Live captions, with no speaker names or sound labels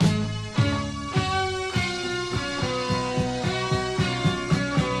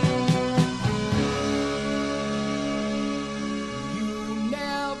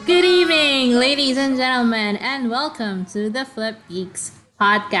ladies and gentlemen, and welcome to the Flip Geeks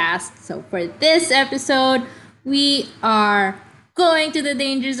podcast. So, for this episode, we are going to the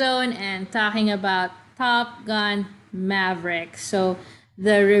danger zone and talking about Top Gun Maverick. So,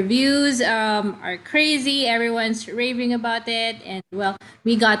 the reviews are crazy. Everyone's raving about it, and well,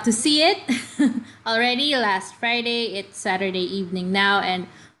 we got to see it already last Friday. It's Saturday evening now, and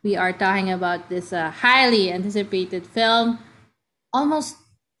we are talking about this highly anticipated film almost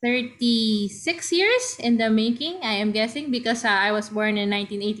 36 years in the making, I am guessing, because I was born in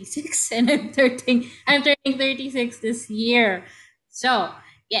 1986 and I'm turning 36 this year. So,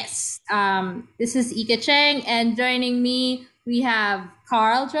 yes, this is Ika Cheng, and joining me, we have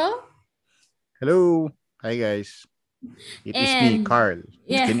Carl Joe Hello. Hi guys. It is me, and Carl.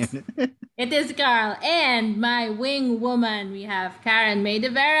 Can yes, you it is Carl, and my wing woman, we have Karen May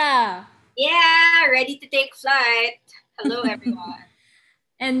de Vera. Yeah, ready to take flight. Hello, everyone.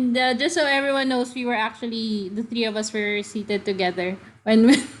 And just so everyone knows, we were actually the three of us were seated together when,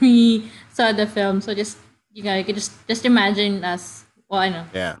 when we saw the film. So just you could just imagine us. Well, I know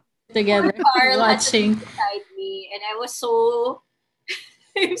Yeah. Poor together Carl had to sit watching. beside me, and I was so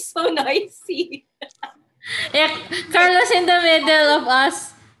I'm so noisy. Yeah, Carlos in the middle of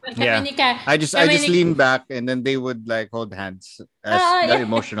us. Kami Yeah. ni Ka, I just lean back and then they would like hold hands as the yeah.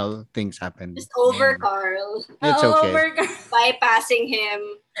 emotional things happen. Just over And Carl, it's okay. Over. bypassing him.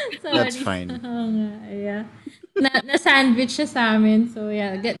 That's Sorry. fine. Oo nga, yeah. Na-sandwich siya sa amin. So,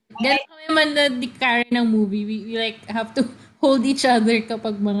 yeah. I, Ganun kami man na di-carry ng movie. We like have to hold each other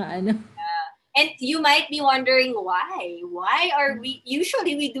kapag mga ano. and you might be wondering why. Why are we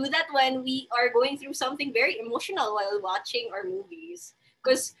usually we do that when we are going through something very emotional while watching our movies?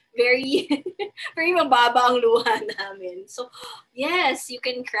 Because very very mababa ang luha namin. So, yes, you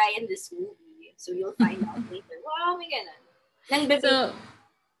can cry in this movie. So you'll find out later. Wow, may ganun. Nang bebe So,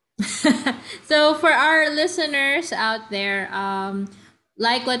 so for our listeners out there,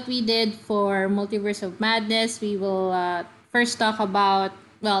 like what we did for Multiverse of Madness, we will first talk about.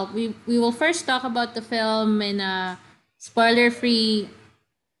 Well, we will first talk about the film in a spoiler-free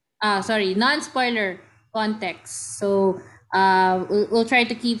non-spoiler context. So we'll try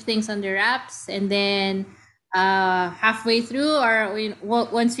to keep things under wraps, and then halfway through, or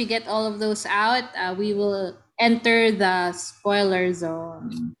once we get all of those out, we will enter the spoiler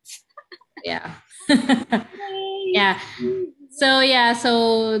zone. Yeah. Yeah.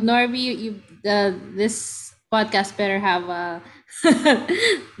 So Norby, this podcast better have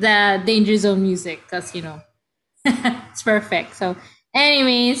the danger zone music, because it's perfect. So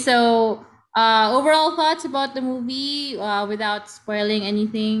anyway, overall thoughts about the movie without spoiling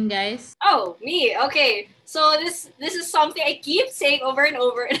anything, guys. Oh, me. Okay. So this is something I keep saying over and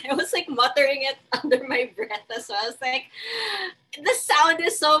over, and I was like muttering it under my breath as well. I was like, the sound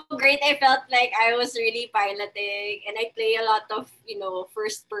is so great. I felt like I was really piloting, and I play a lot of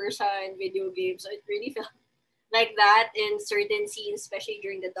first person video games, so it really felt like that in certain scenes, especially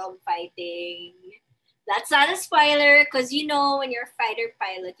during the dog fighting. That's not a spoiler because when you're a fighter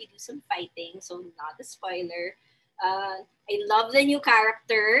pilot, you do some fighting, so not a spoiler. I love the new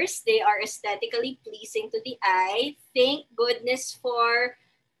characters. They are aesthetically pleasing to the eye. Thank goodness for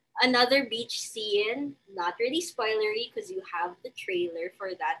another beach scene. Not really spoilery because you have the trailer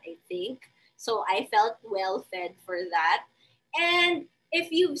for that, I think. So I felt well fed for that. And if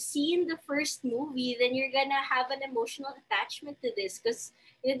you've seen the first movie, then you're gonna have an emotional attachment to this because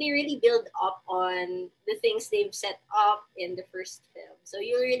they really build up on the things they've set up in the first film. So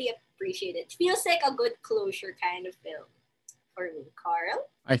you'll really appreciate it. Feels like a good closure kind of film for me,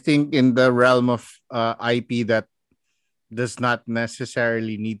 Carl. I think in the realm of IP that does not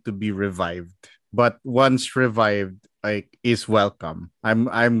necessarily need to be revived, but once revived, like is welcome.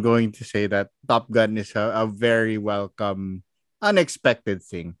 I'm going to say that Top Gun is a very welcome, unexpected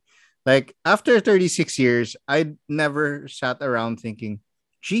thing. Like after 36 years, I never sat around thinking,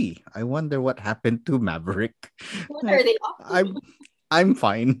 gee, I wonder what happened to Maverick. What are Like they up to? I'm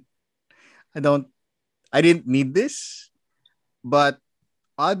fine. I don't I didn't need this, but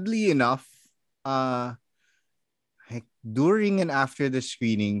oddly enough, uh like during and after the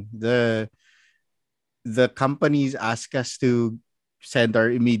screening, the companies ask us to send our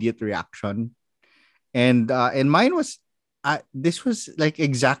immediate reaction, and mine was, this was like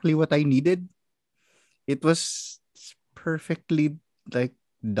exactly what I needed. It was perfectly like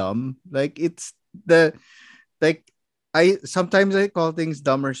dumb. Like it's the like I sometimes I call things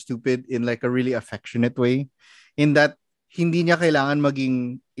dumb or stupid in like a really affectionate way, in that hindi niya kailangan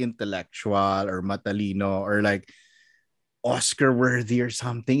maging intellectual or matalino or like Oscar worthy or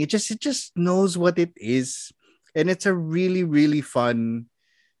something. It just knows what it is, and it's a really really fun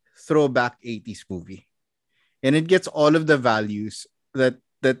throwback 80s movie. And it gets all of the values that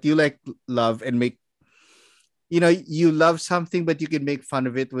you like love and make, you love something but you can make fun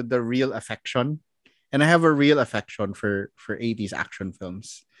of it with the real affection. And I have a real affection for 80s action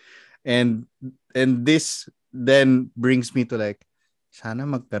films. And this then brings me to like, sana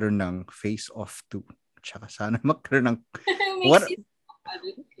magkaroon ng Face Off 2. Tsaka sana magkaroon ng Makes what you fun.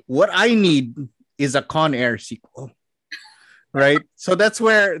 what I need is a Con Air sequel. Right? So that's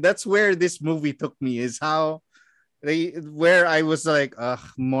where this movie took me, is how where I was like,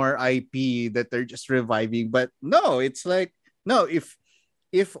 more IP that they're just reviving. But no, it's like, no,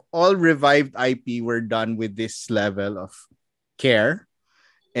 if all revived IP were done with this level of care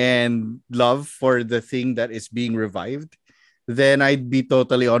and love for the thing that is being revived, then I'd be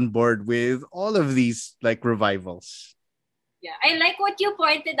totally on board with all of these like revivals. Yeah, I like what you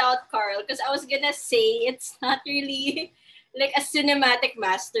pointed out, Carl, because I was gonna say it's not really like a cinematic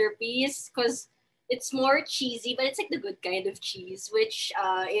masterpiece because it's more cheesy, but it's like the good kind of cheese, which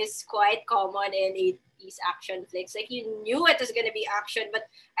is quite common in 80s action flicks. Like you knew it was gonna be action, but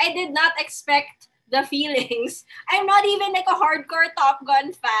I did not expect the feelings. I'm not even like a hardcore Top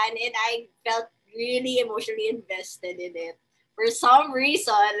Gun fan, and I felt really emotionally invested in it. For some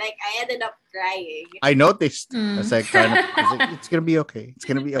reason, like I ended up crying. I noticed. I was like, it's gonna be okay. It's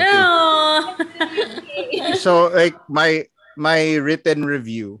gonna be okay. Oh. So like my written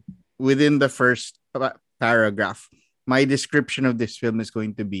review within the first paragraph, my description of this film is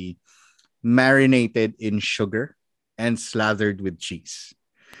going to be marinated in sugar and slathered with cheese,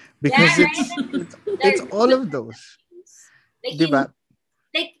 because Yeah, right. it's They're all good of those. like Diba?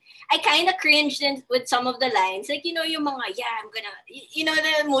 like I kind of cringed with some of the lines. Like, yung mga, yeah, I'm gonna,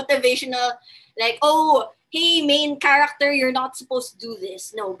 the motivational, like, oh, hey, main character, you're not supposed to do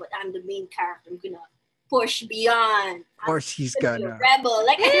this. No, but I'm the main character. I'm gonna push beyond. Of course he's I'm gonna be a gonna. rebel.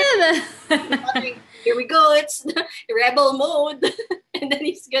 Like, Yeah. here we go. It's rebel mode. And then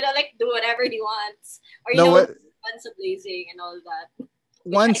he's gonna, like, do whatever he wants. Or, No, what guns blazing and all that.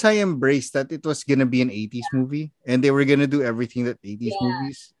 once I embraced that it was gonna be an 80s movie and they were gonna do everything that 80s Yeah.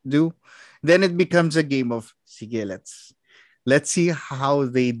 movies do, then it becomes a game of sige, let's see how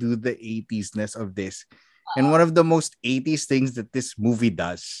they do the 80s-ness of this. And one of the most 80s things that this movie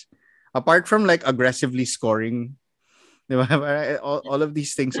does, apart from like aggressively scoring, all of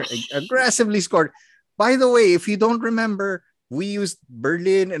these things are aggressively scored. By the way, if you don't remember, we used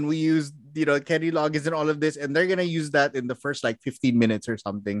Berlin and we used Kenny Loggins and all of this, and they're gonna use that in the first like 15 minutes or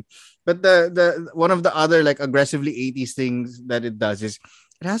something. But the one of the other like aggressively 80s things that it does is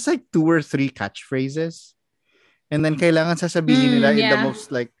it has like 2 or 3 catchphrases, and then kailangan sasabihin nila in the Yeah.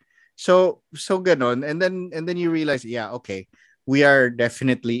 most like so ganon, and then you realize, yeah, okay, we are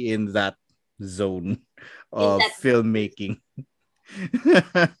definitely in that zone of that- filmmaking.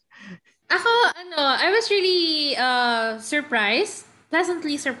 Ako, I was really surprised,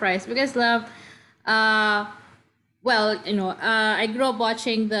 pleasantly surprised, because love, well, I grew up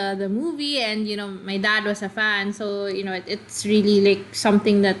watching the movie, and my dad was a fan, so it's really like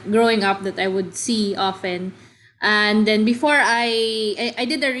something that growing up that I would see often. And then before I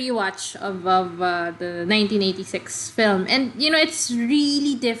did a rewatch of the 1986 film, and it's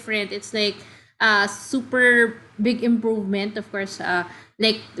really different. It's like super big improvement, of course,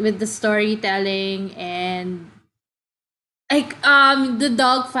 like with the storytelling and like the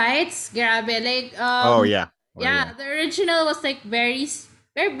dog fights, grabe, like Oh yeah. Oh, yeah, the original was like very,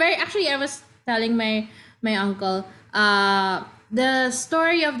 very. Actually, I was telling my uncle, the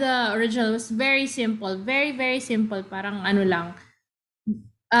story of the original was very simple, very very simple. Parang ano lang.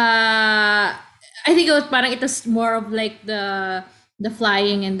 I think it was more of like the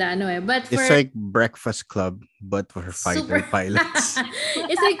flying and the ano eh. But for It's like Breakfast Club, but for fighter super pilots.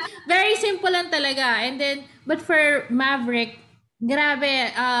 it's like very simple lang talaga. And then but for Maverick,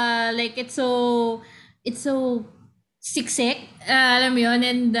 grabe, like it's so siksik, alam mo yun,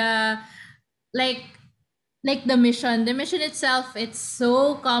 and like the mission itself, it's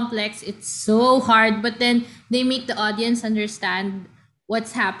so complex, it's so hard, but then they make the audience understand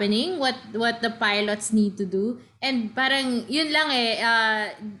what's happening, what the pilots need to do. And parang yun lang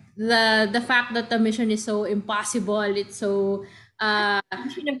eh, the fact that the mission is so impossible, it's so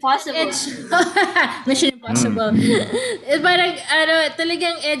Mission Impossible. Mission Impossible. Parang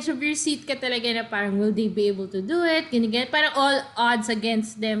talagang edge of your seat ka talaga na parang will they be able to do it? Ganyan. Parang all odds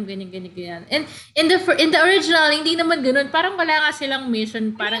against them, ganyan. And in the original, hindi naman ganun. Parang wala nga silang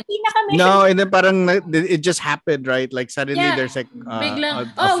mission. Parang No, and then parang it just happened, right? Like suddenly Yeah. there's like biglang,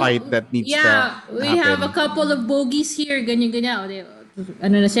 a fight that needs to we have a happen. couple of bogeys here, ganyan. O,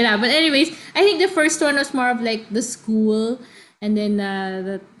 ano na sila. But anyways, I think the first one was more of like the school, and then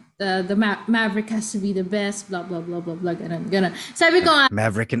Maverick has to be the best, blah blah blah blah blah, ganun. Sabi ko nga,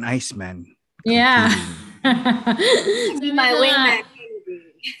 Maverick and Iceman yeah. competing. Be Sabi my ko nga, wingman.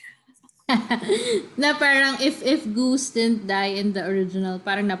 na parang if Goose didn't die in the original,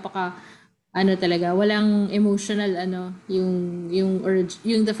 parang napaka ano talaga, walang emotional ano yung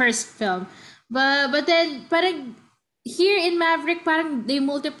the first film. But then parang here in Maverick parang they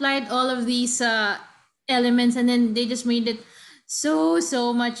multiplied all of these elements and then they just made it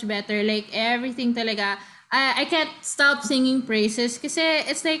so much better. Like everything talaga. I can't stop singing praises kasi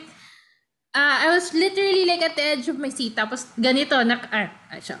it's like I was literally like at the edge of my seat. Tapos ganito,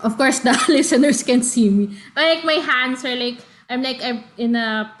 of course the listeners can see me. Like my hands are like, I'm in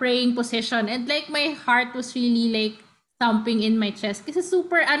a praying position. And like my heart was really like thumping in my chest. Kasi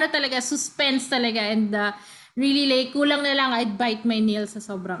super, ano talaga, suspense talaga. And really like, kulang na lang I'd bite my nails sa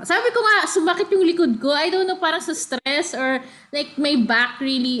sobrang. Sabi ko nga, sumakit yung likod ko. I don't know, parang sa stress or like my back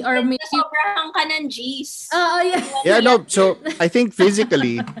really, or maybe... Sobrang ka ng G's. Yeah. Yeah, no. So I think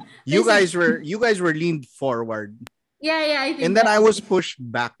physically, you guys were leaned forward, Yeah, I think and then I that's was it. pushed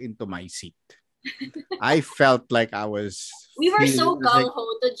back into my seat. I felt like I was. We were so it was like- gung-ho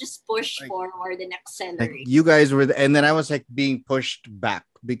to just push like- forward and like accelerate. you guys were, and then I was like being pushed back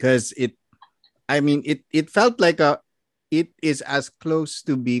because it. I mean, it felt like it is as close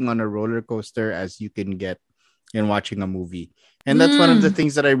to being on a roller coaster as you can get in watching a movie. And that's one of the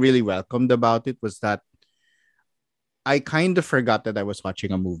things that I really welcomed about it was that I kind of forgot that I was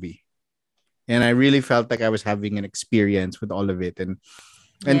watching a movie. And I really felt like I was having an experience with all of it.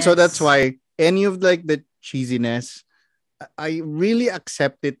 And so that's Yes. why any of like the cheesiness, I really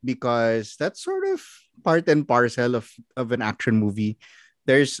accept it because that's sort of part and parcel of an action movie.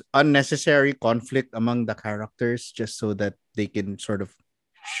 There's unnecessary conflict among the characters just so that they can sort of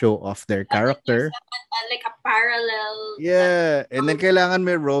show off their character. Like a parallel. Yeah, and then kailangan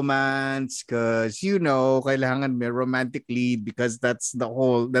may romance because kailangan may romantic lead because that's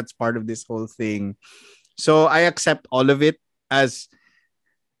part of this whole thing. So I accept all of it as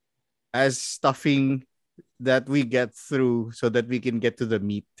stuffing that we get through so that we can get to the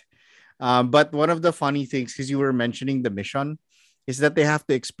meat. But one of the funny things, because you were mentioning the mission, is that they have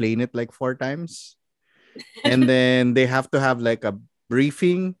to explain it like 4 times. And then they have to have like a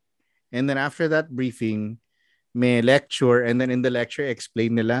briefing. And then after that briefing, may lecture. And then in the lecture,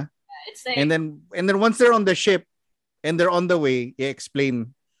 explain nila. It's like, And then once they're on the ship and they're on the way,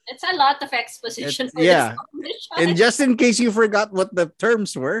 explain. it's a lot of exposition. It's- For yeah. this And just in case you forgot what the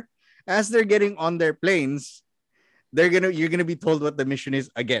terms were, as they're getting on their planes, you're gonna be told what the mission is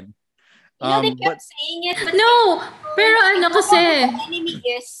again. they but kept saying it. But No, pero ano what kasi, the enemy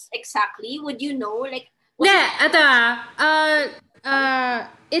is exactly? Would you know? Like, was hindi, it-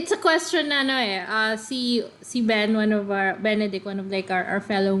 it's a question na si Ben, Benedict, one of like our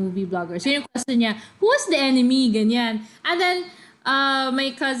fellow movie bloggers. Yun yung question niya, who was the enemy? Ganyan. And then, my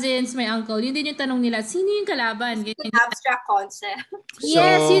cousins, my uncle, yun din yung tanong nila, sino yung kalaban? Ganyan. abstract concept?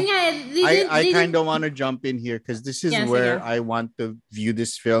 Yes, So, yun nga. I kind of want to jump in here because this is Yeah, where sige. I want to view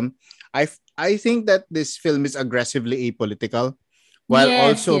this film. I think that this film is aggressively apolitical while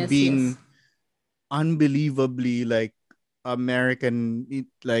also being unbelievably like American,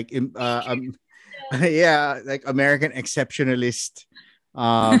 like like American exceptionalist,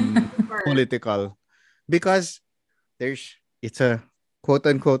 political, because it's a quote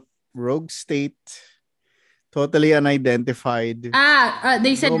unquote rogue state, totally unidentified.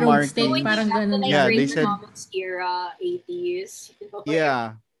 They said No rogue marking. state, parang ganun. Yeah, Like they said- Reaganomics era, 80s.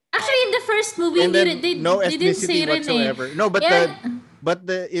 Yeah, Actually, in the first movie, and then they no didn't say ethnicity rin whatsoever. No, but Yeah.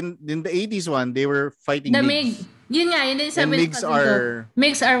 in the 80s one, they were fighting The MiGs. MiG. Yun nga, yun din And sabi ng MiGs cousin ko. are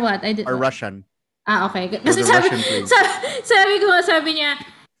MiGs are what? are Russian. Okay. Or Kasi the sabi, Russian planes. sabi ko nga, sabi niya,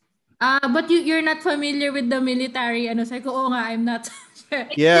 but you're not familiar with the military. Ano, sabi ko, oo nga, I'm not.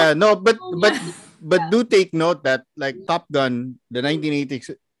 Yeah, no, but do take note that like Top Gun, the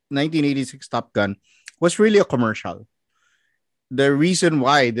 1986 Top Gun was really a commercial. The reason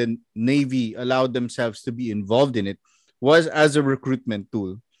why the Navy allowed themselves to be involved in it was as a recruitment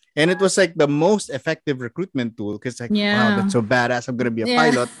tool. And it was like the most effective recruitment tool because wow, Yeah. that's so badass. I'm gonna be a Yeah.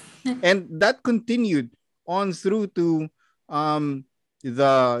 pilot. And that continued on through to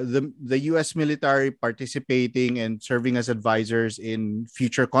the US military participating and serving as advisors in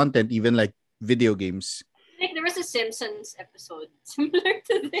future content, even like video games. Like there was a Simpsons episode similar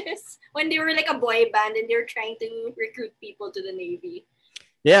to this when they were like a boy band and they were trying to recruit people to the Navy.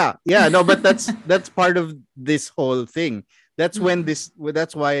 Yeah, no, but that's part of this whole thing. That's when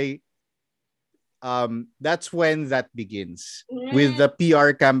that's why that's when that begins with the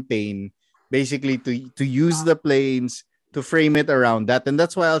PR campaign, basically to use the planes to frame it around that. And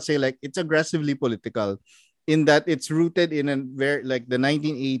that's why I'll say like it's aggressively political in that it's rooted in a very like the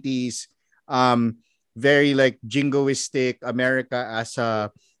 1980s very like jingoistic America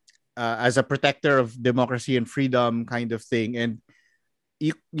as a protector of democracy and freedom kind of thing. And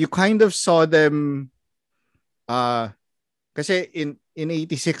you kind of saw them kasi in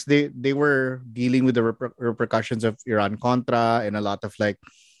 86 they were dealing with the repercussions of Iran Contra and a lot of like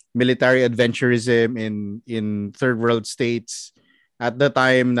military adventurism in third world states at the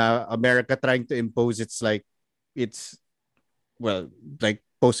time na America trying to impose its well like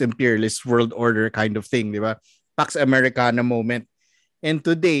post-imperialist world order kind of thing, di ba? Pax Americana moment. And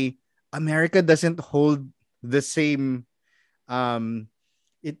today America doesn't hold the same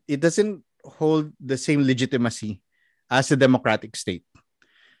it doesn't hold the same legitimacy as a democratic state.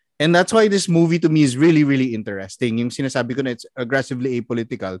 And that's why this movie to me is really, really interesting. Yung sinasabi ko na it's aggressively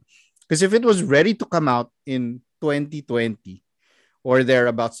apolitical. Because if it was ready to come out in 2020 or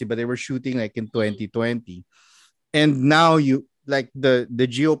thereabouts, but they were shooting like in 2020. And now you like the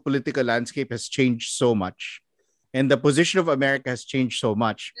geopolitical landscape has changed so much. And the position of America has changed so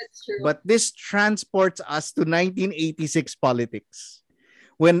much. That's true. But this transports us to 1986 politics,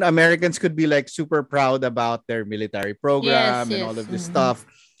 when Americans could be like super proud about their military program and all of this stuff.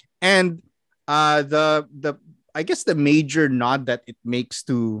 And the I guess the major nod that it makes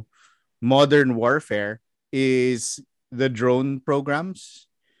to modern warfare is the drone programs,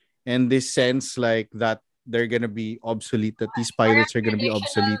 and this sense like that they're gonna be obsolete, that these pilots are gonna be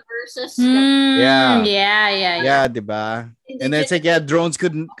obsolete. Versus Yeah. Yeah. Diba? And then it's like, yeah, drones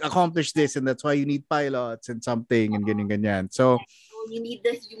couldn't accomplish this, and that's why you need pilots and something and ganyan. So you need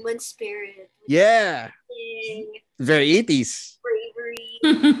the human spirit. yeah, very 80s. Bravery.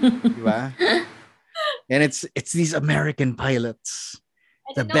 Diba? And it's these American pilots,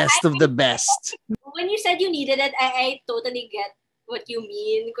 the know, best of the best. When you said you needed it, I totally get what you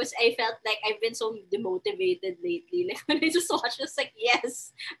mean, because I felt like I've been so demotivated lately. Like when I just watch, just like,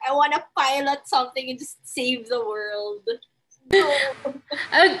 yes, I want to pilot something and just save the world.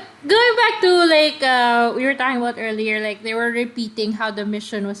 Going back to like we were talking about earlier, like they were repeating how the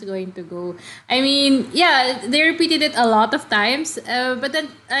mission was going to go. I mean, yeah, they repeated it a lot of times, but then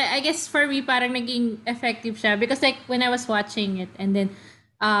I guess for me parang naging effective siya, because like when I was watching it and then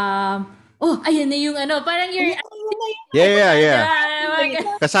oh, ayan na yung ano, parang you're Yeah.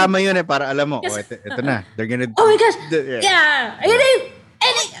 Kasama yun para alam mo, ito na. They're gonna oh my gosh. Yeah. Ayun na yung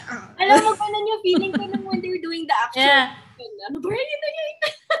alam mo ganun yung feeling ko nung when they were doing the action. Yeah. Ano ba yun?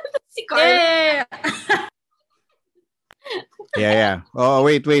 Si Carl. Yeah. Oh,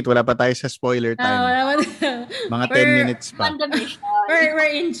 wait. Wala pa tayo sa spoiler time. Mga 10 minutes pa.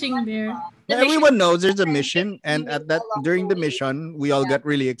 We're inching there. Everyone knows there's a mission, and during the mission, we all got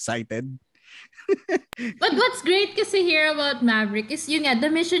really excited. But what's great kasi here about Maverick is yun nga, the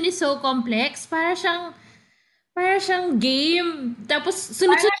mission is so complex. Para siyang game. Tapos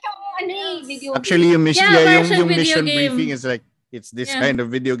sunod-sunod. Video actually, yung mission, yung mission game. briefing is like, it's this kind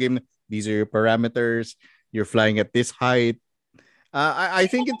of video game. These are your parameters. You're flying at this height. I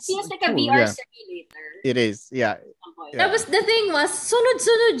think it feels like a VR simulator. It is, yeah. Tapos the thing was,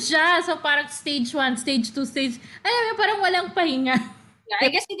 sunod-sunod siya. So parang stage 1, stage 2, stage... Alam mo, parang walang pahinga. Yeah, I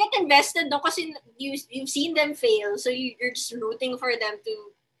guess you get invested no, kasi you've seen them fail. So you're just rooting for them to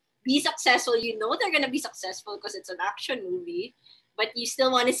be successful. You know they're gonna be successful because it's an action movie. But you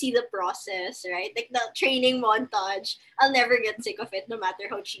still want to see the process, right? Like the training montage. I'll never get sick of it, no matter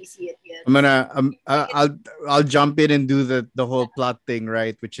how cheesy it gets. I'm gonna, I'll jump in and do the whole plot thing,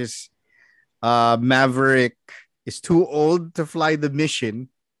 right? Which is, Maverick is too old to fly the mission.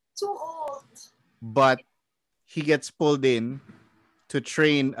 Too old. But he gets pulled in to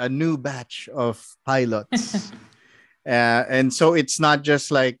train a new batch of pilots. And so it's not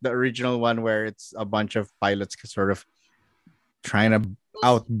just like the original one where it's a bunch of pilots sort of trying to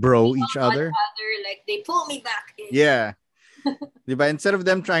outbro each other. Like they pull me back in. Yeah. Diba? Instead of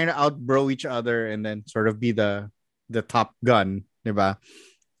them trying to outbro each other and then sort of be the top gun, diba?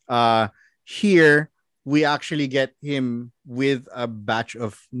 Here we actually get him with a batch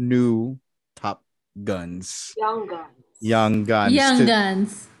of new top guns. Young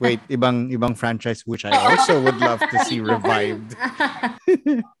guns. Wait, ibang franchise which I also would love to see revived.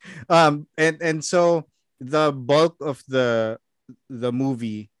 And so the bulk of the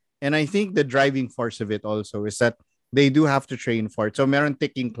movie, and I think the driving force of it also, is that they do have to train for it. So meron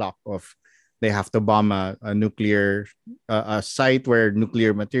ticking clock of they have to bomb a nuclear a site where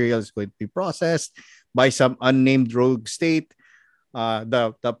nuclear material is going to be processed by some unnamed rogue state.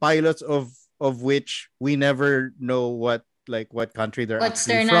 The pilots of which we never know what country they're what's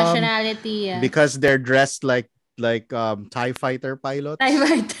actually their from, nationality, because they're dressed like like TIE fighter pilots. TIE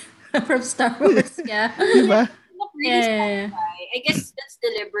Fighter from Star Wars, yeah. Diba? Not really Yeah. sci-fi. I guess that's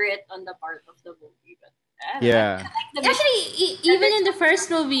deliberate on the part of the movie, but I don't know. Yeah. I like the Actually, even in the first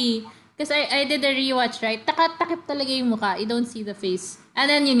movie, because I did a rewatch, right? Takip talaga yung mukha. You don't see the face. And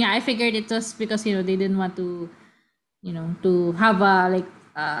then yun nga, I figured it was because, they didn't want to, to have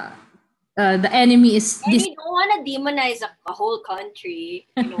the enemy is and this. you don't want to demonize a whole country,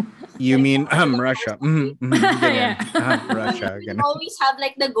 You mean Russia? Ganyan. Yeah. Russia. You Ganun. always have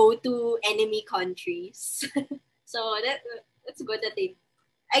like the go-to enemy countries. So that's good that they.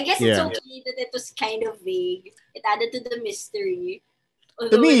 I guess it's Yeah. okay that it was kind of vague. It added to the mystery. To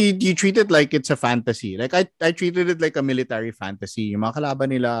Although me, you treat it like it's a fantasy. Like I treated it like a military fantasy. Yung mga kalaban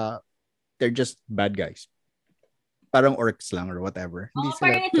nila, they're just bad guys. Parang orcs lang or whatever. Hindi sila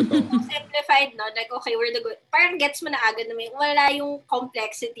parang ito totoo. simplified, no? Like, okay, we're the good. Parang gets mo na agad na wala yung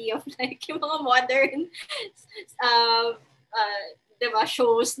complexity of like yung mga modern diba,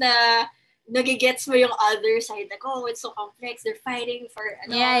 shows na nagigets mo yung other side. Like, oh, it's so complex. They're fighting for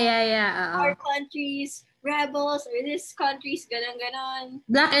Yeah. our countries, rebels, or this countries, ganon.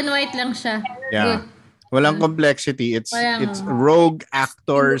 Black and white lang siya. Yeah. Walang complexity. It's Walang- rogue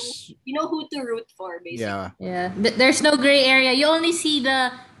actors. You know who to root for, basically. Yeah. Yeah. There's no gray area. You only see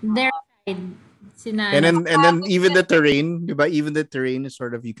their side. Sina, And then even the terrain, diba? Even the terrain is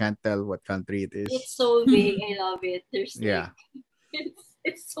sort of, you can't tell what country it is. It's so vague. I love it. There's like, Yeah.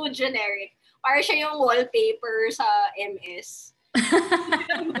 it's so generic. Parang siya yung wallpaper sa MS.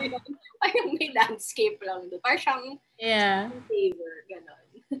 Parang may landscape lang doon. Parang siyang yeah. favor.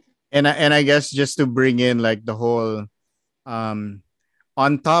 Ganon. And I guess just to bring in like the whole on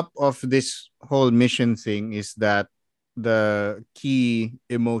top of this whole mission thing is that the key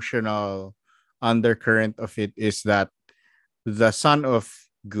emotional undercurrent of it is that the son of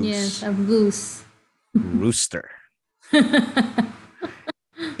Goose, Yes, of Goose. Rooster,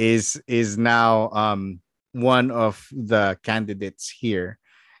 is now one of the candidates here,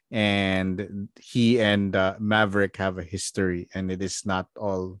 and he and Maverick have a history, and it is not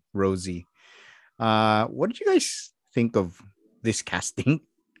all rosy. What did you guys think of this casting?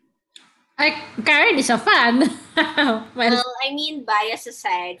 Karen is a fan. Well, I mean, bias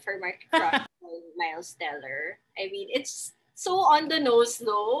aside for Mark Ruffalo and Miles Teller, I mean, it's so on the nose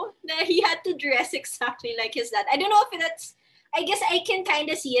though that he had to dress exactly like his dad. I don't know if that's, I guess I can kind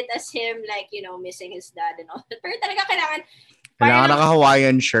of see it as him like, missing his dad and all that. Pero talaga kailangan, Kailangan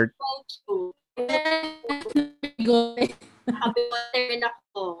naka-Hawaiian shirt. Happy water rin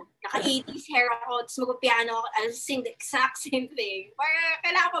ako. Naka-80s hair ako, tapos mag-piano ako, the exact same thing. Para,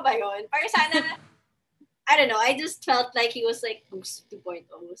 kailangan pa ba yun? Para sana, I don't know, I just felt like he was like Goose 2.0.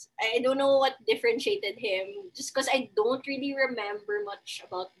 I don't know what differentiated him, just because I don't really remember much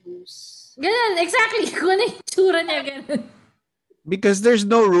about Goose. Ganun, exactly. Kung ano yung tsura niya, ganun. Because there's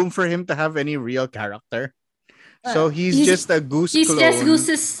no room for him to have any real character. So he's just a Goose He's clone just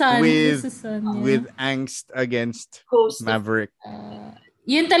Goose's son. with Goose's son, yeah. with angst against Ghost. Maverick.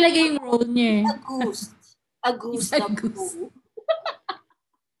 Yun talaga yung role niya. A goose. A goose. He's a na goose. poo.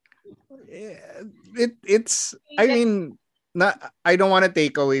 It's I mean, I don't want to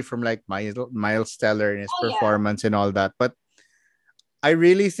take away from like Miles Teller and his Oh, yeah. performance and all that, but I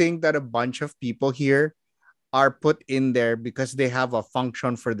really think that a bunch of people here are put in there because they have a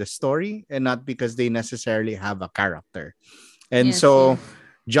function for the story and not because they necessarily have a character. And Yes, so yes.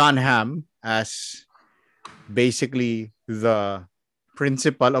 John Hamm, as basically the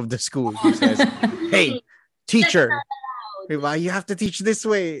principal of the school, he says, "Hey, teacher, you have to teach this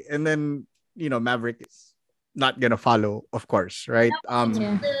way." And then, Maverick is not gonna follow, of course, right?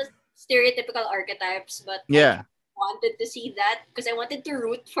 Yeah. The stereotypical archetypes, but Yeah. I wanted to see that because I wanted to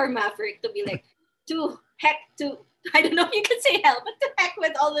root for Maverick to be like, I don't know if you could say hell, but to heck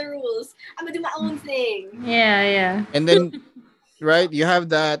with all the rules. I'm gonna do my own thing. Yeah. And then, right, you have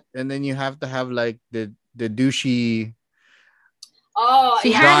that, and then you have to have like the douchey Oh,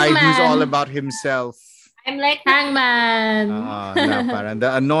 Si yeah. guy who's Hangman. all about himself. I'm like Hangman. Na parang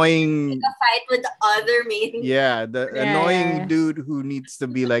the annoying, a fight with the other main. yeah, the Yeah. annoying dude who needs to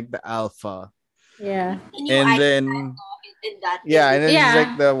be like the alpha. Yeah. And then, in that yeah, and then Yeah. he's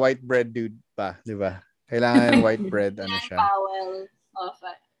like the white bread dude pa, di ba? Kailangan white bread, ano Dan siya. Powell of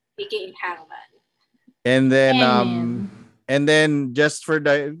aka Hangman. And then, Hangman. and then just for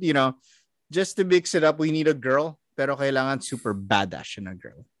the, just to mix it up, we need a girl, pero kailangan super badass na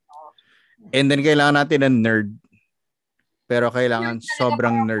girl. And then kailangan natin a nerd, pero kailangan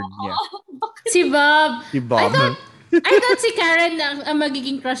sobrang nerd niya. Si Bob. Si Bob. I thought si Karen ang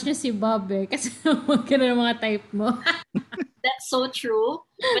magiging crush niya si Bob eh. Kasi ganun ang mga type mo. That's so true.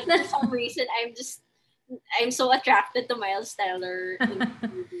 But for some reason, I'm just I'm so attracted to Miles Teller in the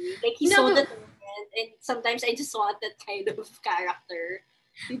movie. Like he's No, so but, determined, and sometimes I just want that kind of character.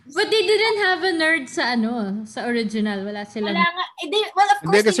 but they didn't have a nerd sa original. Wala Wala silang... nga. Well, of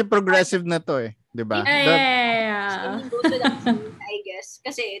Hindi course, kasi progressive na to eh. they Diba? Yeah, did, yeah, I mean, goes without saying, I guess.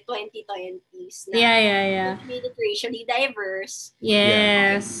 Kasi 2020s na. yeah. Yeah, yeah. They made it racially diverse. People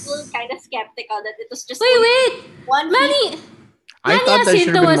Yes. kind of skeptical that it was just Wait, only wait! one Manny, I Manny thought there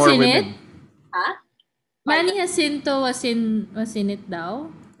should Jacinto have been was more in it? women. Ha? Manny Jacinto was in it daw.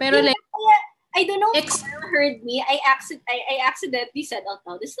 Pero Yun like, nga, kaya, I don't know if ex- Carl heard me. I accidentally said out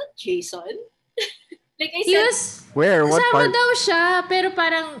loud, is that Jason? Like I he said, was... Where? What Kasama part? daw siya, pero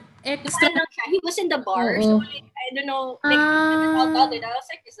parang extra. ano siya, he was in the bar. Oo. So like, I don't know, like I said it out loud and I was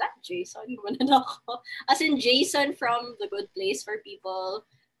like, is that Jason? Gumanon ako. As in Jason from The Good Place for people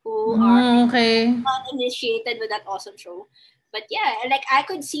who are Okay. uninitiated with that awesome show. But yeah, like I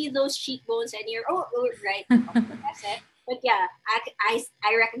could see those cheekbones anywhere. Oh, right. Okay, but yeah, I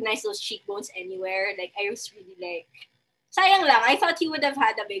recognize those cheekbones anywhere. Like I was really like, sayang lang. I thought he would have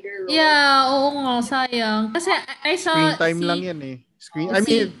had a bigger role. Yeah, oo nga, sayang. Kasi I saw Screen time lang yan eh. I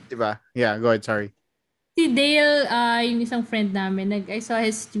mean, diba? Yeah, go ahead, sorry. si Dale, yung isang friend namin, I saw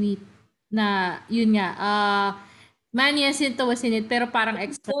his tweet na, yun nga, Manny Jacinto was in it, pero parang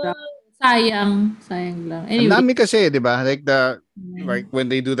extra lang. Sayang lang. Ang Anyway. dami kasi, diba? Like when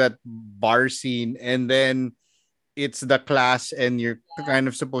they do that bar scene and then it's the class and you're kind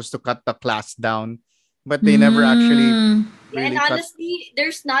of supposed to cut the class down, but they never actually really and honestly,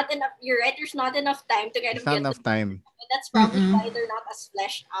 there's not enough. You're right. There's not enough time to kind of not get enough time. That's probably why they're not as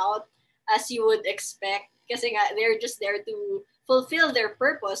fleshed out as you would expect. Kasi nga, they're just there to fulfill their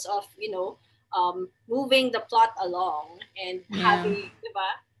purpose of, moving the plot along and having, diba?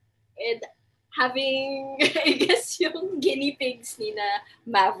 And having, I guess, yung guinea pigs ni na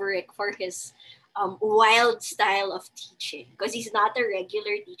Maverick for his wild style of teaching. Because he's not a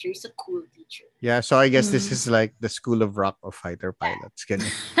regular teacher, he's a cool teacher. Yeah, so I guess this is like the School of Rock of fighter pilots. Ganun.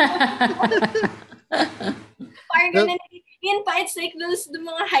 Parang ganun. Yun pa, it's like the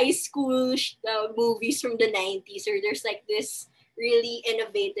mga high school movies from the 90s or there's like this really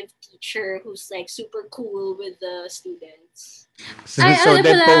innovative teacher who's like super cool with the students. So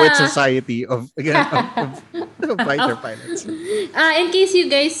Dead Poet Society of fighter pilots. In case you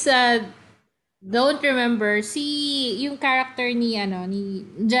guys don't remember, yung character ni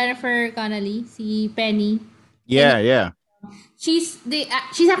Jennifer Connelly, si Penny. Yeah. She's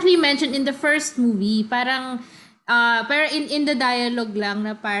actually mentioned in the first movie. Parang pero in the dialogue lang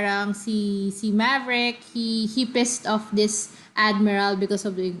na parang si Maverick, he pissed off this admiral because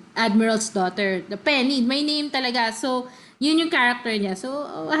of the admiral's daughter, the Penny, may name talaga. So yun yung character niya. So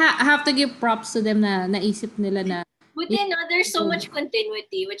I have to give props to them na naisip nila na. But there's so much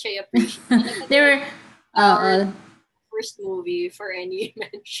continuity, which I appreciate. They were first movie for any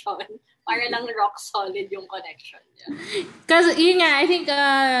mention. Para lang rock solid yung connection niya. Because yun nga, I think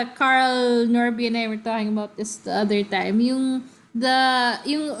Carl, Norby, and I were talking about this the other time. Yung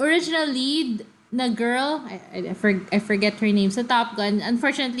original lead na girl, I forget her name, sa Top Gun.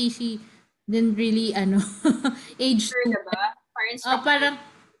 Unfortunately, she didn't really age. Sure, diba? Parang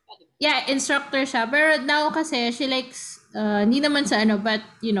instructor siya. Pero now kasi, she likes, hindi naman sa but,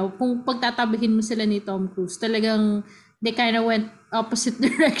 kung pagtatabihin mo sila ni Tom Cruise, talagang they kind of went opposite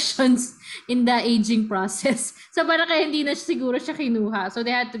directions in the aging process. So parang kaya hindi na siguro siya kinuha. So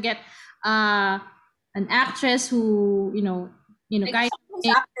they had to get an actress who, like kahit someone's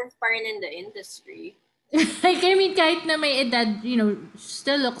active pa rin in the industry. like, I mean, kahit na may edad,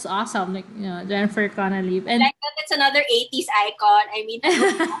 still looks awesome. Like, Jennifer Connelly. And like that, it's another 80s icon. I mean,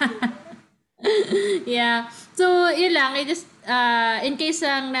 yeah. So, yun lang. I just, in case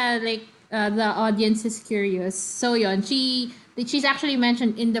lang na, like, the audience is curious. So, yun. She's actually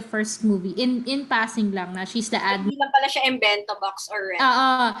mentioned in the first movie. In passing lang na she's the admin. Hindi lang pala siya Invento Box or Red.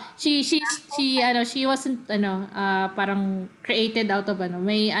 She wasn't, parang created out of,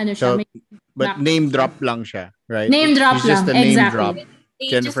 may, so, siya. But name drop lang siya, right? Name drop She's just a name exactly. drop. They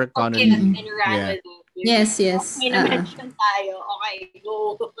Jennifer just Connelly. And ran with it. Yes. May na-mention tayo. Okay,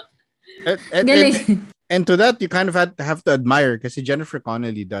 go. And to that, you kind of have to admire because Jennifer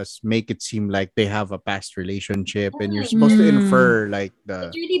Connelly does make it seem like they have a past relationship and you're supposed to infer like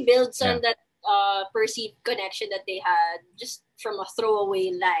it really builds on that perceived connection that they had just from a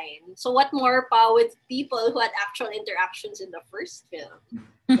throwaway line. So what more pa with people who had actual interactions in the first film?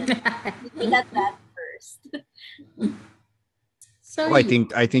 That first. So I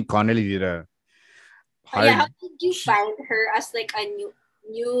think Connelly did a hard... how did you find her as like a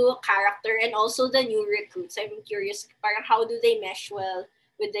new character and also the new recruits? I'm curious, parang how do they mesh well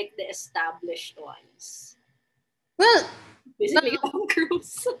with like the established ones. Well, Basically, Tom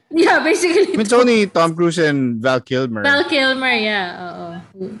Cruise. yeah, basically It's only Tom Cruise and Val Kilmer, Val Kilmer, yeah.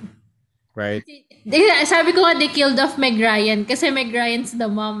 Oo. right? Sabi ko nga, they killed off Meg Ryan kasi Meg Ryan's the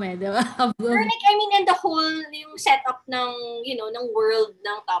mom eh, di ba? Or like, I mean, and the whole, yung setup ng, you know, ng world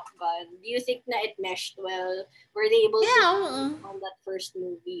ng Top Gun, do you think na it meshed well? Were they able Yeah, to oo. on that first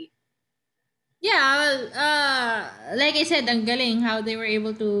movie? Yeah, like I said, ang galing how they were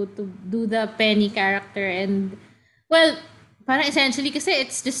able to do the Penny character and well, parang essentially kasi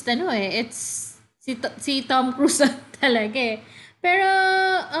it's just it's si Tom Cruise lang talaga eh. Pero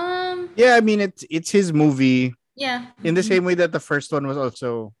Yeah, I mean it's his movie yeah, in the same way that the first one was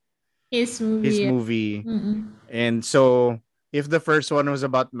also his movie. his Yeah. movie. Mm-mm. And so if the first one was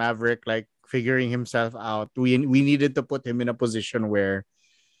about Maverick like figuring himself out, we needed to put him in a position where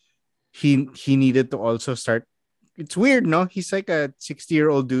he needed to also start. It's weird, no? He's like a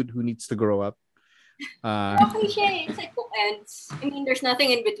 60-year-old dude who needs to grow up. Okay siya eh. It's like bookends. I mean, there's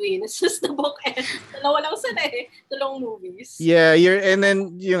nothing in between. It's just the bookends. Dalawa lang sila eh. Dalawang movies. Yeah, and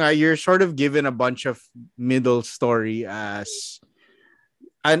then you're sort of given a bunch of middle story as,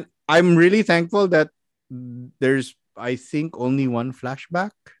 and I'm really thankful that there's I think only one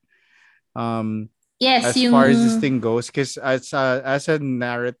flashback. Yes, As far as this thing goes, because as a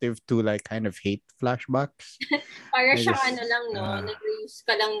narrative to like kind of hate flashbacks. Para I siyang just, ano lang, no? Nag-reuse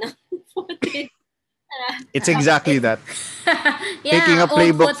ka lang ng footage. It's exactly that. yeah, Taking a old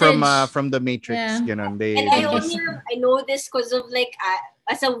playbook footage. from the Matrix, Yeah. you know, And I know this because of like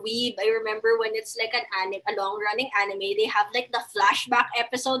as a weeb, I remember when it's like a long running anime, they have like the flashback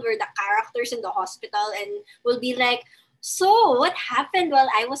episode where the characters in the hospital and will be like, so what happened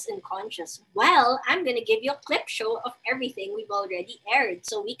while I was unconscious? Well, I'm gonna give you a clip show of everything we've already aired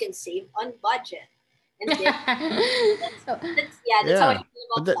so we can save on budget. And then, that's how I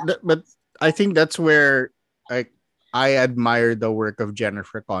feel about that. but I think that's where I admire the work of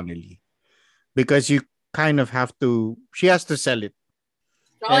Jennifer Connelly, because you kind of have to, she has to sell it.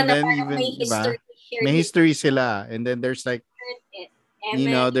 And then even may history sila, and then there's like, you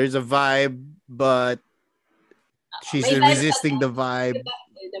know, there's a vibe, but she's resisting the vibe.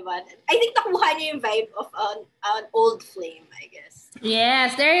 I think nakuha niya yung vibe of an old flame, I guess.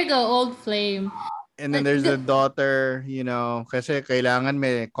 Yes, there you go, old flame. And then there's a daughter, you know, kasi kailangan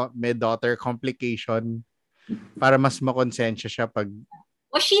may daughter complication para mas makonsensya siya pag...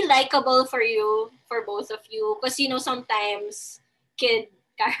 Was she likable for you, for both of you? Because, you know, sometimes kid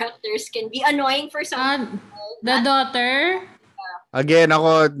characters can be annoying for some people. The daughter? Again,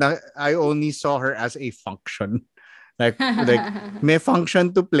 I only saw her as a function. Like may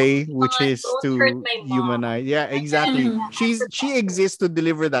function to play, which is to humanize. Yeah, exactly. She exists to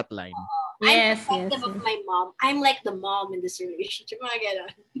deliver that line. Yes, I'm protective of my mom. I'm like the mom in this relationship.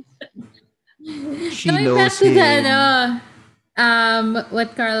 She Going knows back to him.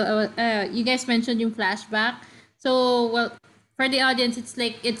 what Carl, you guys mentioned yung flashback. So, well, for the audience,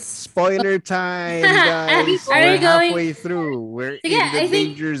 it's spoiler time, guys. We're halfway through. We're in the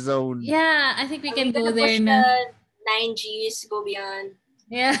danger zone. Yeah, I think we can go there na. 9Gs, go beyond.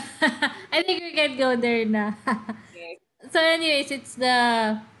 Yeah, I think we can go there na. Okay. So, anyways, it's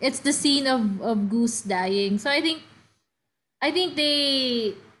the scene of Goose dying. So I think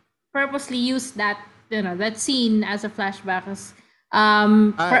they purposely used that, you know, that scene as a flashback.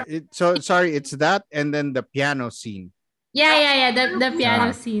 Sorry, it's that and then the piano scene. Yeah, the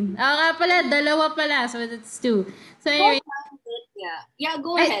piano scene. nga pala, dalawa pala, so that's two. So anyway,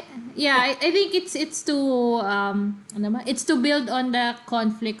 go ahead. I think it's to it's to build on the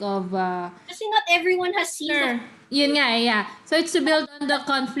conflict of kasi not everyone has seen that. Yun nga, yeah. So it's to build on the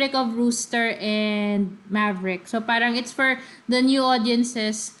conflict of Rooster and Maverick. So parang it's for the new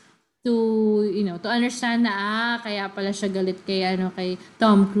audiences to, you know, to understand na kaya pala siya galit kay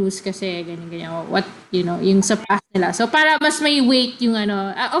Tom Cruise kasi ganyan what, you know, yung sa past nila. So para mas may weight yung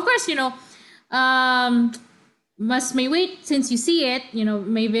of course, you know, mas may weight since you see it, you know,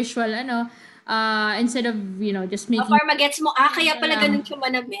 may visual instead of, you know, just making para magets mo kaya pala ganun siya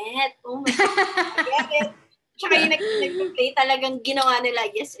manamit. Oh my God. Tsaka yung nag-play talagang ginawa nila,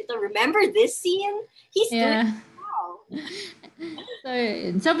 yes, remember this scene? He's doing it now.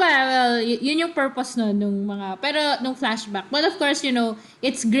 So well, yun yung purpose nung mga, pero nung flashback. But of course, you know,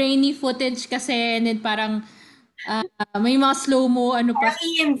 it's grainy footage kasi, and then parang may mga slow-mo, parang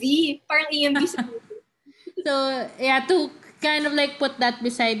EMV sa movie. So, yeah, to kind of like put that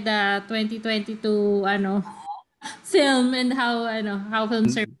beside the 2022 film and how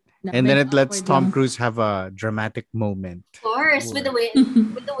films are And then it lets Awkward Tom lang. Cruise have a dramatic moment. Of course, with the Where,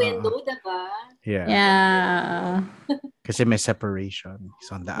 with the uh, window, diba? yeah. Yeah. Kasi may separation.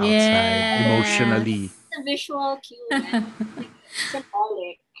 He's on the outside, emotionally. Yes. It's a visual cue, man. Like,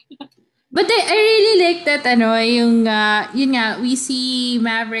 symbolic. But I really like that yung yun nga we see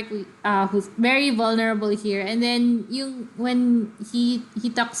Maverick who's very vulnerable here, and then yung when he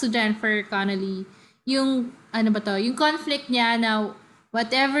talks to Jennifer Connelly, yung ano ba to, yung conflict niya na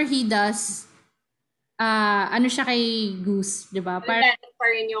whatever he does ano siya kay Goose, 'di ba? Maganda pa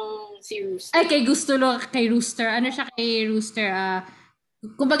rin yung si Rooster. Ay, kay Gusto kay Rooster. Ano siya kay Rooster?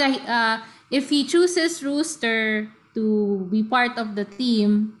 Kumbaga, if he chooses Rooster to be part of the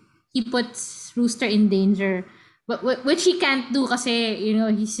team, he puts Rooster in danger. But which he can't do kasi,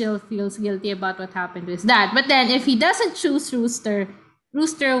 he still feels guilty about what happened to his dad. But then, if he doesn't choose Rooster,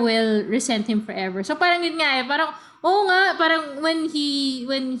 Rooster will resent him forever. So parang yun nga parang, oo nga, parang when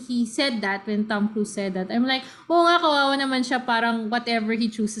he said that, when Tom Cruise said that, I'm like, oo nga, kawawa naman siya, parang whatever he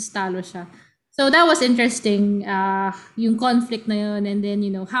chooses, talo siya. So that was interesting, yung conflict na yun, and then,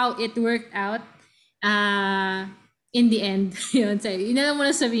 how it worked out, in the end. Yun, so, yun na lang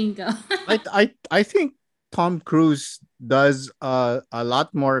muna sabihin ko. I think Tom Cruise does a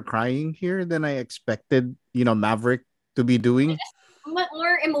lot more crying here than I expected, Maverick to be doing.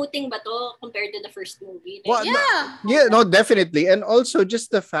 More emoting ba to compared to the first movie? Well, Yeah. no, definitely. And also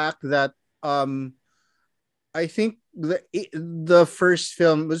just the fact that I think the first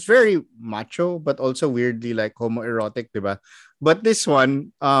film was very macho, but also weirdly like homoerotic, diba? But this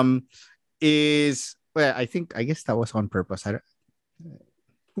one is, well, I guess that was on purpose.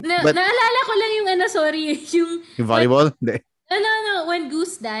 But Naalala ko lang yung sorry, yung volleyball? Hindi. No, when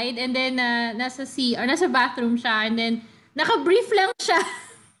Goose died, and then nasa bathroom siya, and then naka-brief lang siya.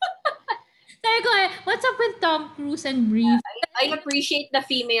 Sabi ko, what's up with Tom Cruise and brief? I appreciate the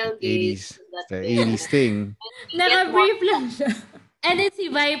female gaze. 80s. The 80s thing. Naka-brief lang siya. And then si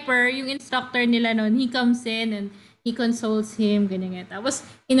Viper, yung instructor nila noon, he comes in and he consoles him, ganyan. Tapos,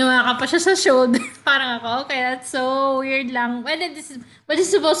 hinawakan pa siya sa shoulder. Parang ako, okay, that's so weird lang. Well, this is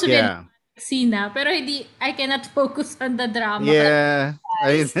supposed to be a scene, pero I cannot focus on the drama. Yeah.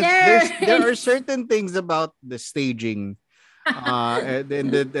 I mean, there are certain things about the staging and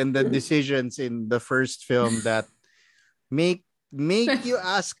the decisions in the first film that make you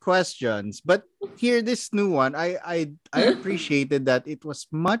ask questions. But here, this new one, I appreciated that it was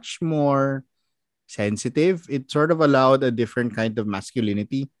much more sensitive. It sort of allowed a different kind of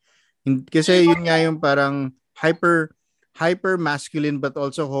masculinity. Kasi yun nga yung parang hyper masculine but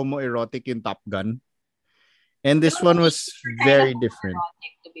also homoerotic in Top Gun. And this one was very different.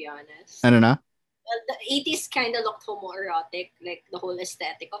 Erotic, to be honest. Ano na? Well, the 80s kind of looked homoerotic, like the whole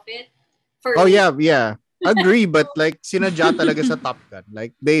aesthetic of it. Yeah. Agree, but like sinadya talaga sa Top Gun.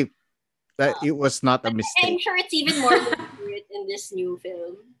 Like it was not a mistake. I'm sure it's even more accurate in this new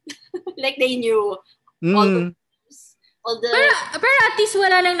film. Like they knew all the pero at least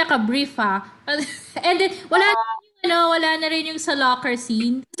wala nang naka-brief ha. And then wala na rin yung sa locker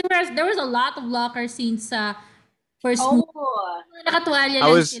scene. There was a lot of locker scenes sa first movie. Nakatuwalya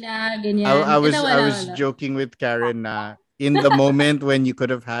lang sila, ganyan. I was joking with Karen na in the moment when you could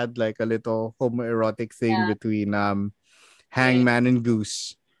have had like a little homoerotic thing between Hangman and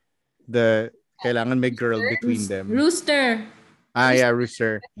Goose, kailangan may girl between them. Rooster.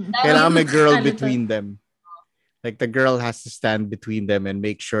 Rooster. Kailangan may girl between them. Like the girl has to stand between them and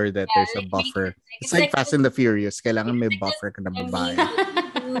make sure that there's a buffer. It's like Fast and the Furious. Kailangan may buffer ka na babae.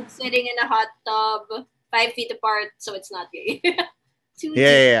 Sitting in a hot tub, 5 feet apart, so it's not gay.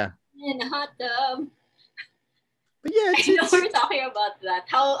 Yeah. In a hot tub. But yeah, I know we're talking about that.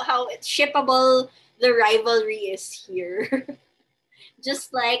 How it's shippable the rivalry is here. Just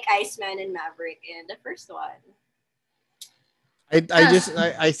like Iceman and Maverick in the first one.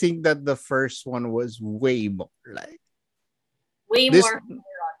 I think that the first one was way more like more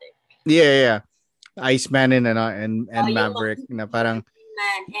erotic. Yeah. Iceman and Maverick na parang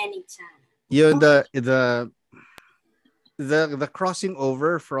man anytime. Yun the crossing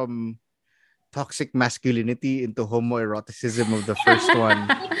over from toxic masculinity into homoeroticism of the first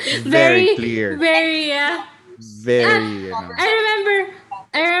one. Very clear. Very Very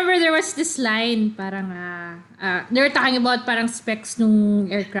I remember there was this line, parang they were talking about parang specs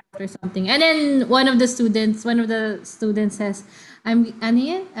nung aircraft or something. And then one of the students says, I'm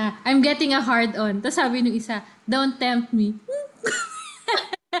getting a hard on. Tapos sabi nung isa, don't tempt me.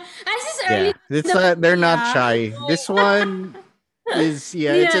 They're not shy. This one is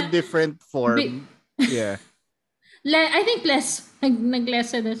it's a different form. Yeah. I think less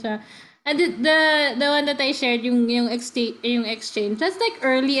nag-lesson na siya. And the one that I shared, yung exchange, that's like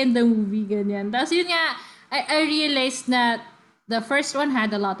early in the movie, ganyan. Tapos yun nga, I realized that the first one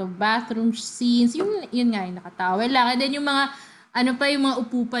had a lot of bathroom scenes. Yun nga, yung nakatawel lang. And then yung mga, ano pa, yung mga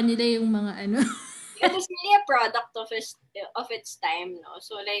upupan nila, yung mga ano. It was really a product of its time, no?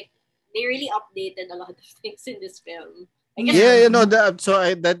 So like they really updated a lot of things in this film. I guess Yeah,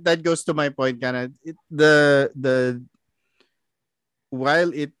 that goes to my point, kind of. The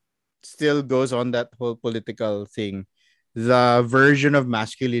while it still goes on that whole political thing, the version of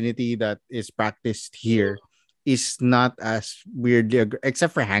masculinity that is practiced here is not as weirdly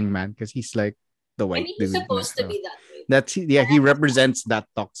except for Hangman, because he's like the I white mean he's dude. supposed to So be that way. that's, yeah, he represents that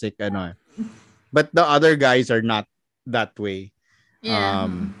toxic, ano. But the other guys are not that way. Yeah.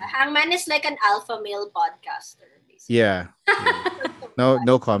 Hangman is like an alpha male podcaster, basically. Yeah.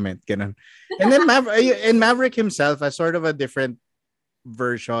 No comment. Ganun. And then Maverick himself as sort of a different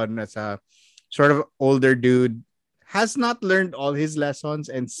version, as a sort of older dude, has not learned all his lessons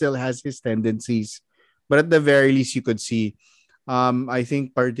and still has his tendencies. But at the very least, you could see, I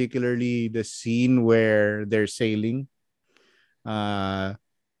think particularly the scene where they're sailing, uh,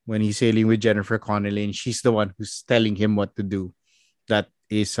 when he's sailing with Jennifer Connelly, and she's the one who's telling him what to do. That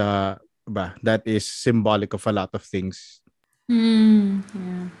is that is symbolic of a lot of things. Yeah.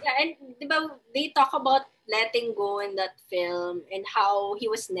 Yeah, and diba, they talk about letting go in that film and how he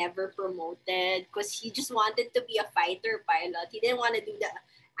was never promoted because he just wanted to be a fighter pilot. He didn't want to do the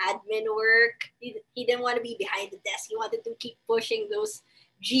admin work. He didn't want to be behind the desk. He wanted to keep pushing those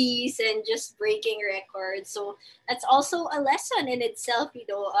G's and just breaking records. So that's also a lesson in itself, you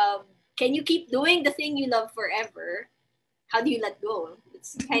know. Can you keep doing the thing you love forever? How do you let go?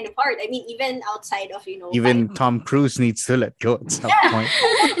 It's kind of hard. I mean, even outside of, you know, Even Tom Cruise needs to let go at some point.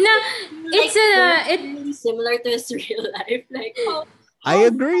 No, it's really similar to his real life. Like, I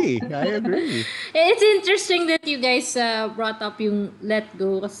agree. it's interesting that you guys brought up yung let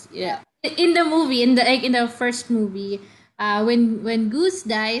go. Yeah. In the movie, in the first movie, when Goose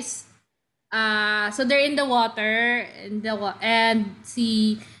dies, so they're in the water, and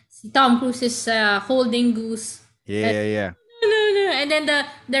si Tom Cruise is holding Goose. Yeah. No. And then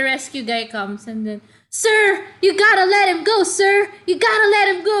the rescue guy comes, and then, sir, you gotta let him go, sir. You gotta let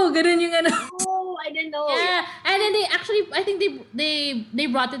him go. Ganun yung ano. oh, I didn't know. Yeah. And then they actually, I think they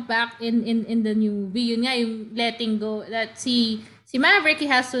brought it back in the new movie. Yun nga, yung letting go. That si Maverick, he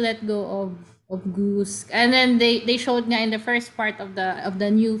has to let go of Goose. And then they showed nga in the first part of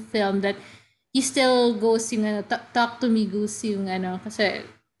the new film that he still goes yung ano, talk to me, Goose, yung ano, kasi,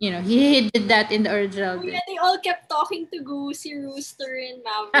 you know, he did that in the original. Oh, yeah, they all kept talking to Goosey, Rooster, and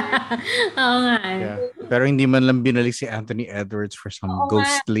Maverick. Oo nga. Yeah. Pero hindi man lang binalik si Anthony Edwards for some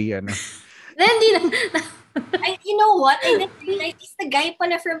ghostly, ano. Then, you know what? I didn't realize he's the guy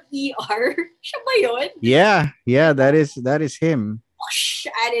pala from ER. Siya ba yun? Yeah, that is him. Gosh,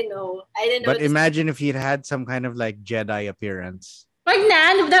 I didn't know. But imagine if he'd had some kind of like Jedi appearance. Wag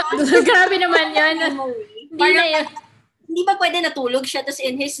na, grabe naman yun. Hindi na yun. Hindi ba pwede natulog siya tapos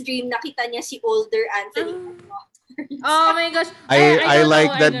in his dream nakita niya si older Anthony? Oh my gosh. I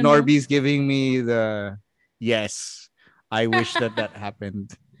like that Norby's giving me the yes. I wish that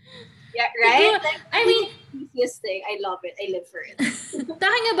happened. Yeah, right? Like, I mean, easiest thing. I love it. I live for it.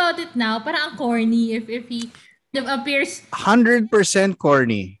 Talking about it now, parang ang corny if he appears 100%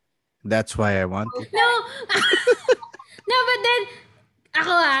 corny. That's why I want it. No. No, but then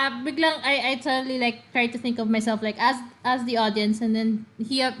ako biglang I totally like try to think of myself like as the audience, and then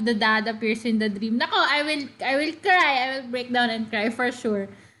the dad appears in the dream. Nako, I will cry. I will break down and cry for sure.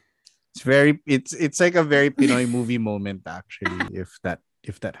 It's like a very Pinoy movie moment actually if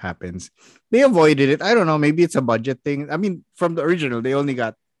that happens. They avoided it. I don't know, maybe it's a budget thing. I mean, from the original they only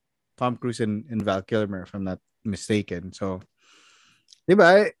got Tom Cruise and Val Kilmer, if I'm not mistaken. So,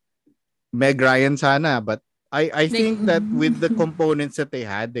 diba? Meg Ryan sana, but I think that with the components that they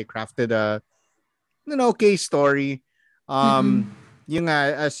had, they crafted an okay story. Yung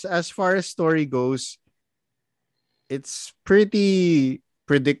as far as story goes, it's pretty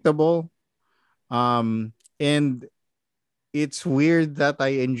predictable. And it's weird that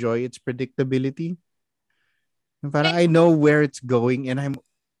I enjoy its predictability. But I know where it's going, and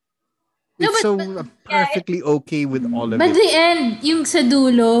perfectly okay with all of it. But the end, yung sa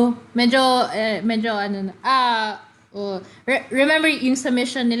dulo, medyo ano remember yung sa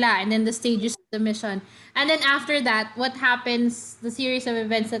mission nila, and then the stages of the mission. And then after that, what happens, the series of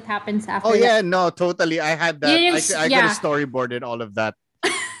events that happens after that. Oh yeah, no, totally. I had that. I could have storyboarded all of that.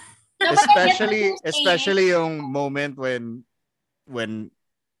 especially yung moment when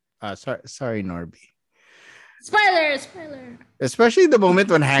sorry Norby. Spoiler, spoiler. Especially the moment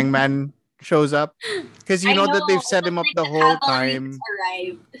when Hangman shows up, because you I know know. that they've It set was him up like the the whole cavalry has time,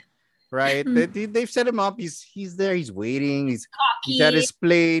 arrived. right? They've set him up. He's there. He's waiting. He's at Cocky. his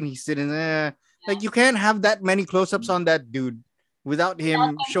plane. He's sitting there. Like, you can't have that many close-ups on that dude without Without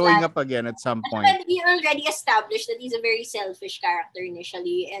him him showing up again at some point. And we already established that he's a very selfish character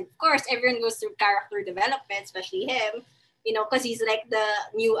initially. And of course, everyone goes through character development, especially him. You know, because he's like the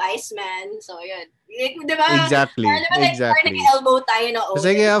new Iceman. So, yun. Like, diba? Exactly. Like, parang Exactly. nag-elbow tayo na, It's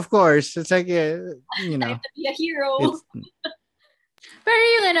like, yeah, of course. It's like, yeah, time to be a hero. it's Pero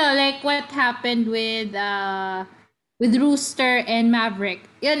yung like what happened with Rooster and Maverick.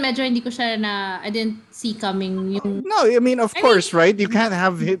 Yun, medyo hindi ko siya I didn't see coming yung... no. I mean, of I course, right? You can't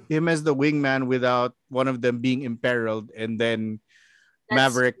have him as the wingman without one of them being imperiled, and then That's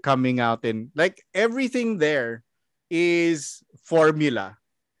Maverick coming out, and like everything there is formula,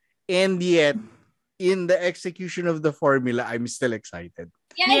 and yet in the execution of the formula, I'm still excited.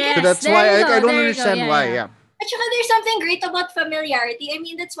 yeah, Yes, So that's there why you go, I don't there you go. understand Yeah, why. yeah. Yeah. At saka there's something great about familiarity. I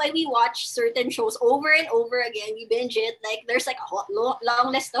mean, that's why we watch certain shows over and over again. We binge it. Like, there's like a long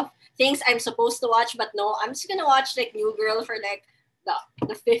list of things I'm supposed to watch, but no, I'm just gonna watch like New Girl for like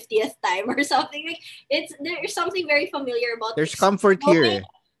the 50th time or something. Like, there's something very familiar about There's this. comfort here.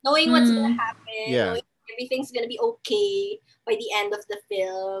 Knowing what's gonna happen, Yeah. knowing everything's gonna be okay by the end of the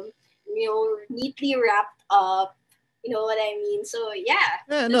film. You know, neatly wrapped up. You know what I mean? So yeah.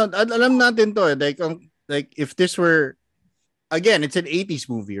 Yeah, no, alam natin to. Like if this were, again, it's an 80s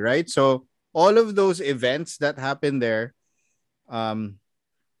movie, right? So all of those events that happen there,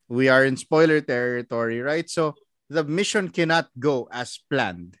 we are in spoiler territory, right? So the mission cannot go as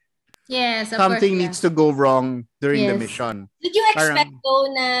planned. Yes, of Something course, needs to go wrong during the Yes. mission. Did you expect Parang- though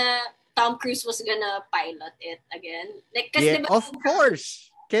na Tom Cruise was gonna pilot it again? Like, kasi Yeah, diba, of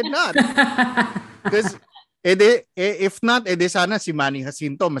course. Cannot. yeah. Because if not, sana si Manny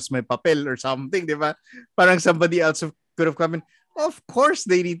Jacinto mas may papel or something, di ba? Parang somebody else could have come in. Of course,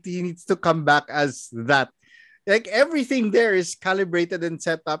 he needs to come back as that. Like, everything there is calibrated and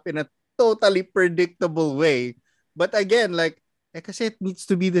set up in a totally predictable way. But again, like, kasi it needs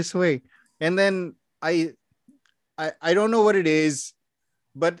to be this way. And then I don't know what it is,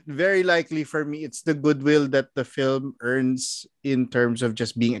 but very likely for me, it's the goodwill that the film earns in terms of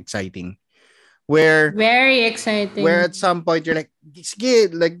just being exciting. Where Very exciting. at some point you're like,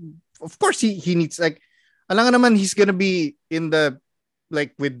 sige, like, of course he needs, like, alam nga naman he's gonna be in the,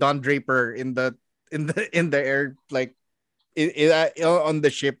 like, with Don Draper in the air, like, on the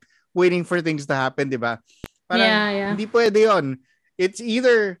ship waiting for things to happen, di ba? Parang, Yeah. hindi pwede yun. It's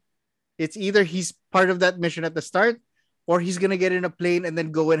either he's part of that mission at the start, or he's gonna get in a plane and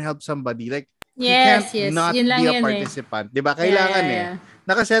then go and help somebody. Like, Yes, he can't yes. not Yun lang be a yun participant. Di ba? Kailangan yeah.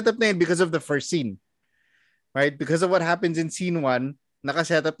 Nakaset up na yun because of the first scene. Right? Because of what happens in scene 1,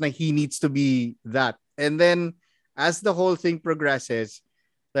 nakaset up na he needs to be that. And then, as the whole thing progresses,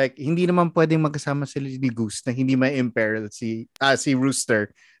 like, hindi naman pwedeng magkasama sila ni Goose na hindi ma-imperil si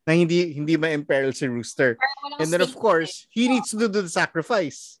Rooster. Na hindi ma-imperil si Rooster. And then, of course, he needs to do the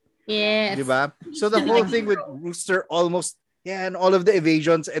sacrifice. Yes. Diba? So the whole thing with Rooster almost, and all of the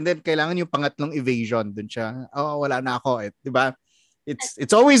evasions, and then kailangan yung pangatlong evasion. Dun siya, wala na ako. Diba?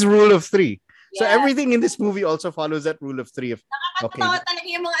 It's always rule of 3. So everything in this movie also follows that rule of 3 of, okay. Nakakatawa talaga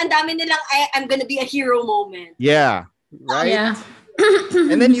yung mga ang dami nilang I'm gonna be a hero moment. Yeah. Right? Yeah.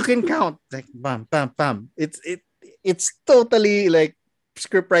 And then you can count, like, bam, bam, bam. It's totally like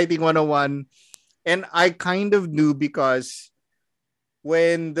script writing 101. And I kind of knew because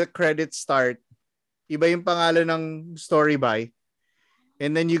when the credits start, iba yung pangalan ng story by,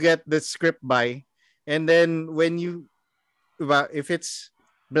 and then you get the script by, and then when you, if it's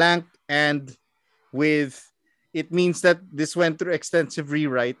blank and with, it means that this went through extensive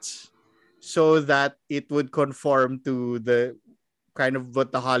rewrites so that it would conform to the kind of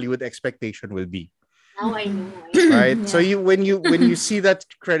what the Hollywood expectation will be. Now I know. Right? Yeah. So when you see that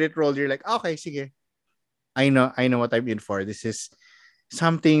credit roll, you're like, okay, sige. I know what I'm in for. This is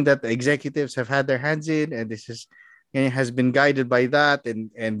something that the executives have had their hands in, and this is, and it has been guided by that,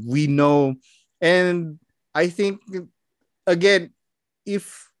 and we know. And I think, again,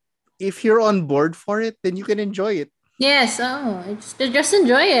 if you're on board for it, then you can enjoy it. Yes. Just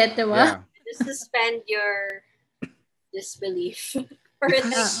enjoy it, diba? Yeah. Just suspend your disbelief for like 2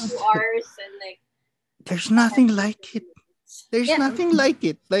 hours and like. There's nothing like it. There's Yeah. nothing like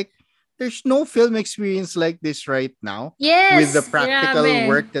it. Like, there's no film experience like this right now. Yes. With the practical grabe.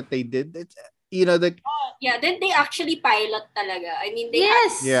 work that they did. It's, the Yeah, then they actually pilot talaga. I mean, they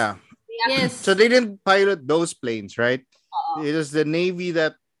Yes. yeah. Yes. So they didn't pilot those planes, right? Oo. It was the Navy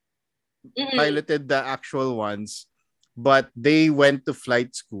that piloted the actual ones, but they went to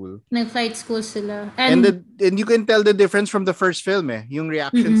flight school. Nag-flight school sila. And And, and you can tell the difference from the first film yung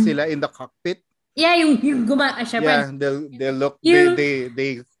reactions mm-mm. nila in the cockpit. Yeah, yung syempre, Yeah, they'll look, yung,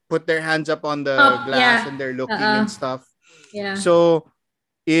 they put their hands up on the up, glass yeah. and they're looking and stuff. Yeah. So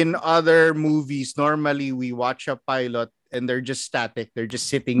in other movies, normally we watch a pilot and they're just static. They're just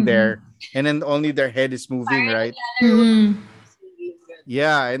sitting there and then only their head is moving, right?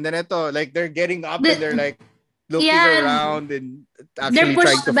 Yeah, and then ito, like they're getting up and they're like looking Yeah, around and they're actually trying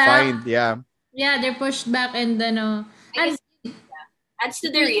pushed to back. find. Yeah. Yeah, they're pushed back and I and guess, adds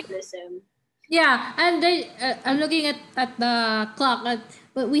to the realism. yeah, and I'm looking at the clock,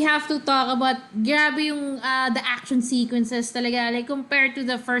 but we have to talk about grabe yung the action sequences talaga, like compared to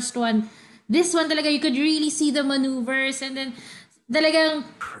the first one. This one talaga you could really see the maneuvers and then talagang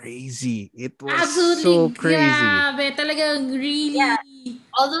Crazy. It was absolutely so crazy. grabe, talagang really. Yeah.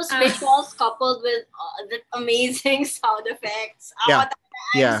 All those visuals coupled with the amazing sound effects. Yeah.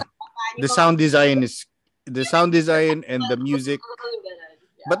 Yeah. The sound design and the music.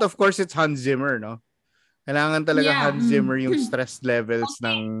 But of course, it's Hans Zimmer, no? Kailangan talaga Hans Zimmer yung stress levels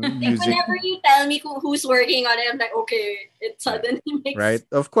ng music. Whenever you tell me who's working on it, I'm like, okay, it suddenly makes right.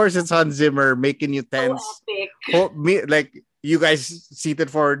 Of course, it's Hans Zimmer making you tense. so epic. Me, like you guys seated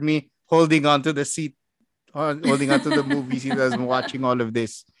forward, me holding on to the seat, holding on to the movie seat as I'm watching all of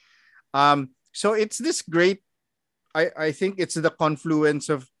this. So it's this great. I think it's the confluence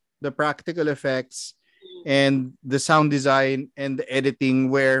of the practical effects and the sound design and the editing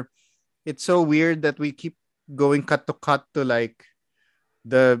where it's so weird that we keep going cut to like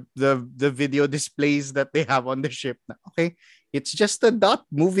the video displays that they have on the ship. Okay, it's just a dot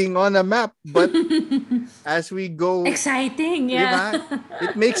moving on a map, but as we go, exciting, yeah.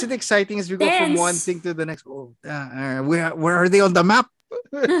 It makes it exciting as we go from one thing to the next. Oh, where are they on the map?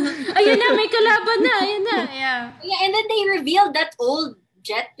 Ayun na, may kalaban na. Ayun na, yeah. Yeah, and then they revealed that old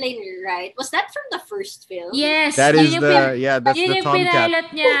jet plane, right? Was that from the first film? Yes. That is that's yun the yung Tomcat.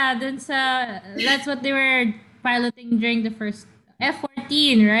 pinilot niya dun sa, that's what they were piloting during the first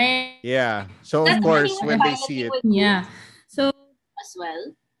F-14, right? Yeah. So of course, when they see it. Yeah. So, as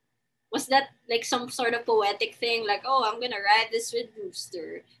well, was that like some sort of poetic thing? Like, oh, I'm gonna ride this with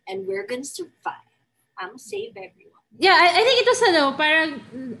Booster and we're gonna survive. I'm save everyone. Yeah, I think it was parang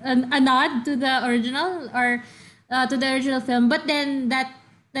a nod to the original or to the original film, but then that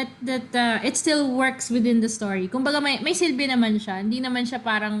it still works within the story. Kumbaga may silbi naman siya, hindi naman siya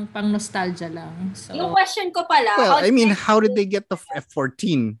parang pang nostalgia lang. So yung question ko pala, well, how did they get the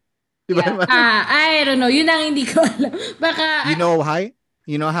F-14? Yeah. I don't know. Yun ang hindi ko alam. Baka you know why?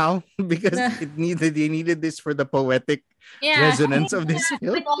 You know how? Because they needed this for the poetic resonance of this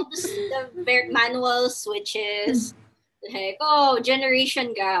film. With all the manual switches. Like,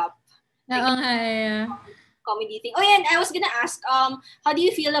 generation gap. Comedy thing. Oh, yeah, and I was gonna ask, how do you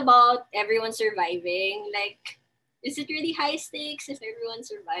feel about everyone surviving? Like, is it really high stakes if everyone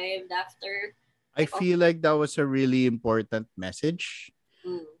survived after? I feel like that was a really important message.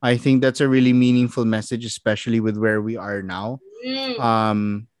 I think that's a really meaningful message, especially with where we are now.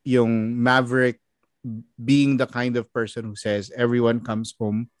 Yung Maverick being the kind of person who says everyone comes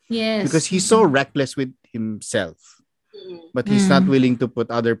home. Yes. Because he's so reckless with himself. But he's not willing to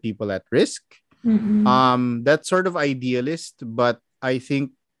put other people at risk. That's sort of idealist, but I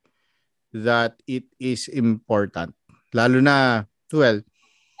think that it is important. Lalo na, well,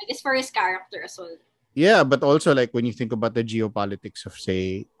 I guess for his character as well. Yeah, but also like when you think about the geopolitics of,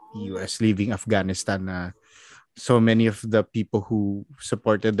 say, US leaving Afghanistan, so many of the people who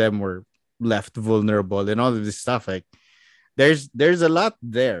supported them were left vulnerable and all of this stuff. Like there's a lot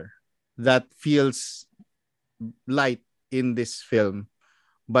there that feels light in this film,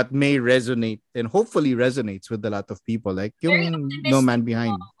 but may resonate and hopefully resonates with a lot of people. Like yung No Man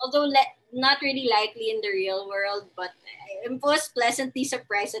Behind. Although not really likely in the real world, but I was pleasantly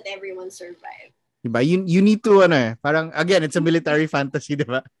surprised that everyone survived. Diba? You need to parang again, it's a military fantasy,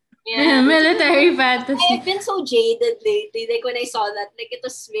 diba? Yeah, military fantasy. I've been so jaded lately. Like when I saw that, like it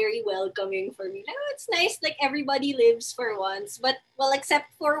was very welcoming for me. Like, oh, it's nice. Like everybody lives for once, but well,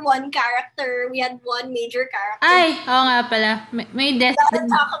 except for one character, we had one major character. Ay, oo nga pala. May death. Gotta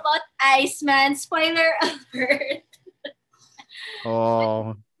talk about Iceman. Spoiler alert.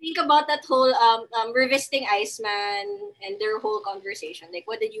 Oh. Think about that whole revisiting Iceman and their whole conversation. Like,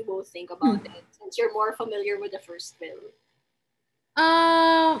 what did you both think about it? Since you're more familiar with the first film.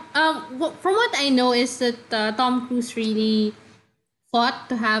 From what I know is that Tom Cruise really fought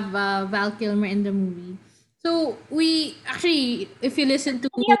to have Val Kilmer in the movie. So we actually, if you listen to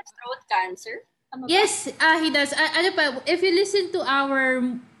he has throat cancer. Tama ba? Yes, he does. Ano pa, if you listen to our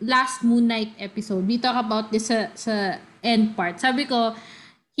last Moon Knight episode, we talk about this sa end part. Sabi ko,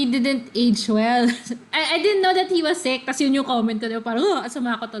 he didn't age well. I didn't know that he was sick. Tapos yun yung comment ko. Diba? Parang,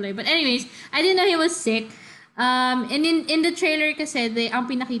 asama ko tuloy. But anyways, I didn't know he was sick. And in the trailer kasi,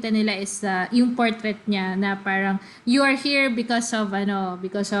 ang pinakita nila is yung portrait niya na parang, you are here because of,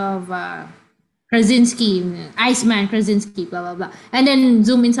 Krasinski, Iceman, Krasinski, blah, blah, blah. And then,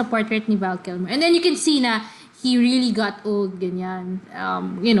 zoom in sa portrait ni Val Kilmer. And then you can see na he really got old, ganyan.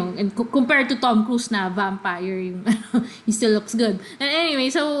 And compared to Tom Cruise na vampire, yung, he still looks good. And anyway,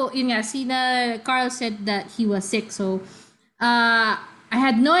 so, yun nga, Carl said that he was sick. So, I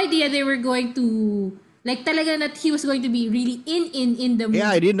had no idea they were going to, like, talaga that he was going to be really in the movie.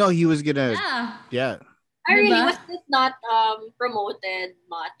 Yeah, I didn't know he was gonna. Yeah. Really, Diba? was it not promoted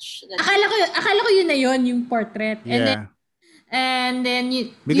much? Akala ko yun na yun, yung portrait. Yeah. And then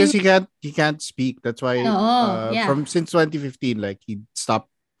because he can't speak. That's why yeah. since 2015, like he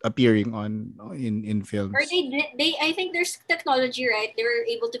stopped appearing in films. Or they I think there's technology, right? They were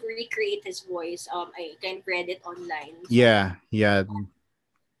able to recreate his voice. I can read it online. So. Yeah.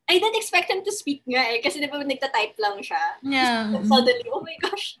 I didn't expect him to speak nga kasi di ba nagta-type lang siya. Yeah. Suddenly, oh my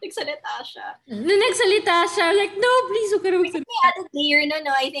gosh, nagsalita siya. Nagsalita siya, like, no, please, huwag ka na magsalita. May added layer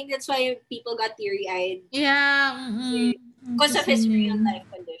no, I think that's why people got teary-eyed. Yeah. Because of his real-life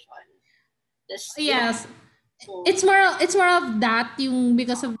condition. Yes. It's more of that, yung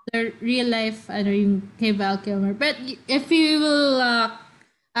because of the real-life, yung kay Val Kilmer. But if you will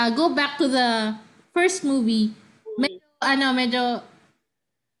go back to the first movie, medyo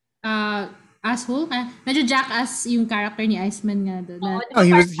asshole. Medyo jackass yung character ni Iceman nga doon.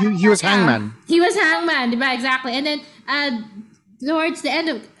 He was Hangman. He was Hangman, di ba? Exactly. And then towards the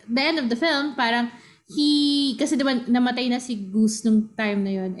end of the film, parang kasi diba namatay na si Goose nung time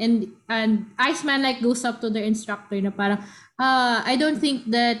na yun. And Iceman like goes up to the instructor na parang I don't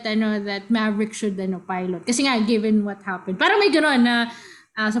think that that Maverick should pilot. Kasi nga given what happened. Parang may gano'n na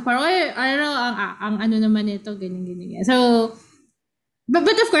so parang ang ano naman ito ganyan. So But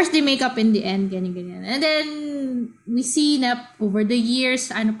of course, they make up in the end, ganyan. And then, we see na over the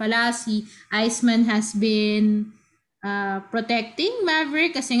years, si Iceman has been protecting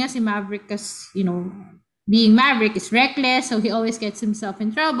Maverick kasi nga si Maverick, being Maverick is reckless, so he always gets himself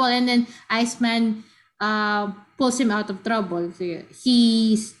in trouble. And then, Iceman pulls him out of trouble.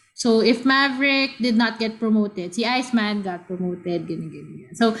 So if Maverick did not get promoted, si Iceman got promoted,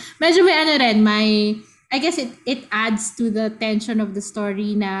 ganyan. So, medyo may I guess it adds to the tension of the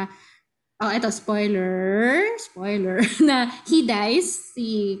story na ito spoiler na he dies,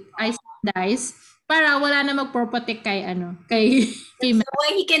 si Iceman dies para wala na magpro-protect kay so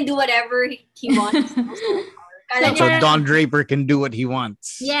he can do whatever he wants. So Don Draper can do what he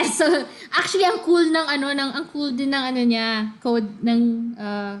wants. Yes, so actually ang cool din ng niya, code ng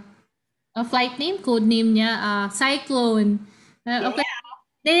flight name, code name niya, Cyclone. Okay.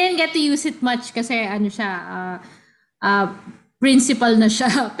 They didn't get to use it much kasi principal na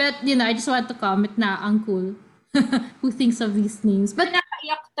siya. But, I just want to comment na ang cool. Who thinks of these names? But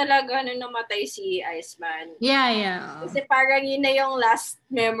nakaiyak talaga nung namatay si Iceman. Yeah. Kasi parang yun na yung last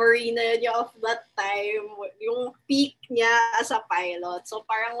memory na yun of that time. Yung peak niya as a pilot. So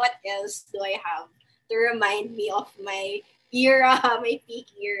parang what else do I have to remind me of my era, my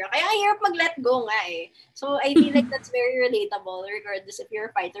peak era. Kaya ang hirap mag-let go nga eh. So, I feel like that's very relatable regardless if you're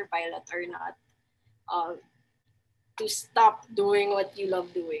a fighter pilot or not. To stop doing what you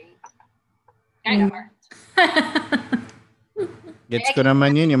love doing. Kind of hard. Gets ko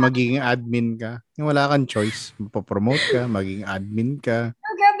naman yun, yung magiging admin ka. Yung wala kang choice. Mapapromote ka, magiging admin ka.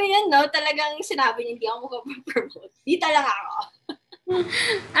 Oh, grabe yan, no? Talagang sinabi niya, hindi ako mapapromote. Di talaga ako.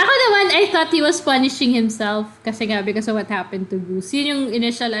 Ako naman, I thought he was punishing himself kasi nga because of what happened to Goose. Yun yung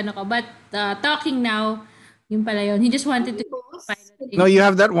initial ko. But talking now, yun pala yun. He just wanted to pilot. No, you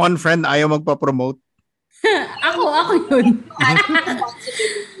have that one friend ayaw magpa-promote. Ako yun.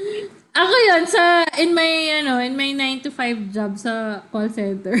 Ako yun in my 9 to 5 job sa call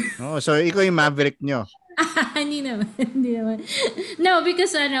center. Oh, so ikaw yung Maverick nyo. Hindi naman. No,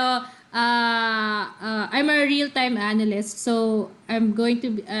 because I'm a real-time analyst, so I'm going to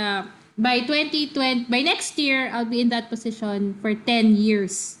be, by next year I'll be in that position for 10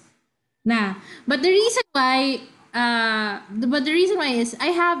 years. But the reason why is I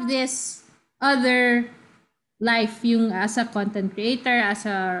have this other life, yung as a content creator, as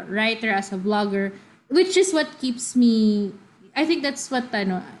a writer, as a vlogger, which is what keeps me. I think that's what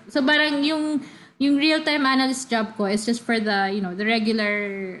So parang yung real-time analyst job ko is just for the the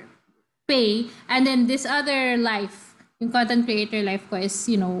regular pay, and then this other life yung content creator life ko is,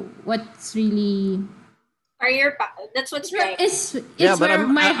 what's really That's what's right. Yeah, it's but where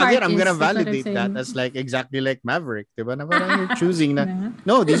my heart I'm gonna is. That's what I'm validate that saying. as like exactly like Maverick, diba? Na parang you're choosing na, Yeah.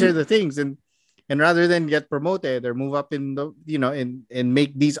 no, these are the things, and rather than get promoted or move up in the, and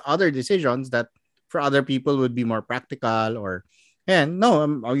make these other decisions that for other people would be more practical, or, and no,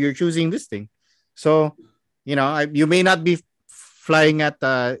 you're choosing this thing. So, you may not be flying at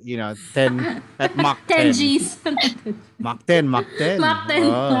 10 at Mach 10 10. G's. Mach 10, Mach 10. Mach 10.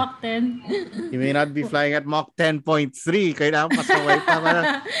 Oh. Mach 10. You may not be flying at Mach 10.3. Kailangan pasaway pa.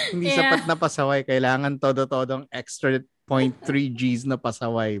 Para hindi Yeah. sapat na pasaway. Kailangan todo-todong extra 0.3 Gs na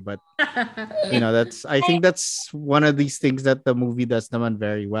pasaway. But, I think that's one of these things that the movie does naman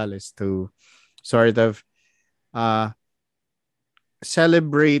very well, is to sort of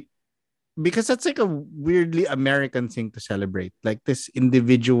celebrate, because that's like a weirdly American thing to celebrate. Like this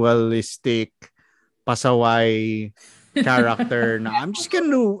individualistic pasaway character na I'm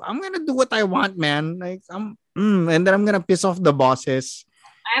gonna do what I want, man. Like and then I'm gonna piss off the bosses.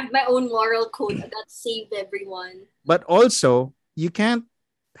 I have my own moral code that saved everyone. But also, you can't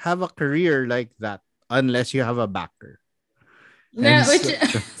have a career like that unless you have a backer. Na, And which,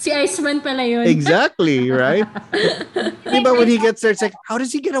 si Iceman pala yun. exactly, right? Diba when he gets there, it's like, how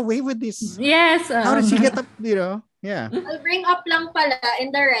does he get away with this? Yes. How does he get up, Yeah. I'll bring up lang pala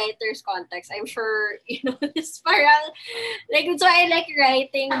in the writer's context. I'm sure, this parang, like, so I like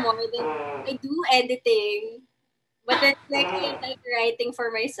writing more than, I do editing. But then, like, I like writing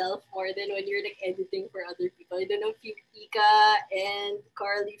for myself more than when you're, like, editing for other people. I don't know if you, Ika and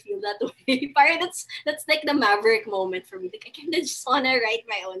Carly, feel that way. Parang that's like the Maverick moment for me. Like, I kind of just want to write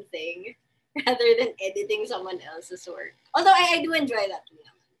my own thing rather than editing someone else's work. Although I do enjoy that too.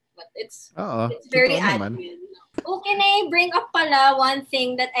 But it's very admin. Oh, can I bring up pala one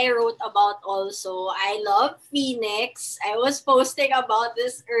thing that I wrote about also? I love Phoenix. I was posting about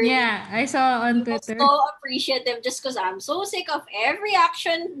this earlier. Yeah, I saw on Twitter. So appreciative just because I'm so sick of every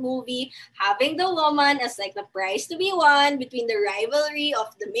action movie having the woman as like the prize to be won between the rivalry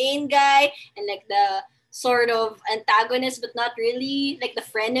of the main guy and like the sort of antagonist but not really, like the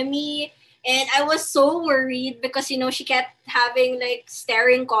frenemy. And I was so worried because, she kept having like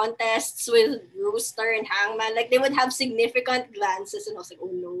staring contests with Rooster and Hangman. Like they would have significant glances and I was like, oh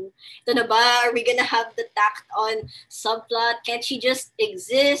no, ito na ba? Are we gonna have the tacked on subplot? Can't she just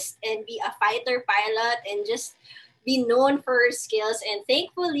exist and be a fighter pilot and just be known for her skills? And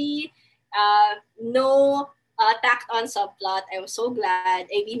thankfully, no tacked on subplot. I was so glad.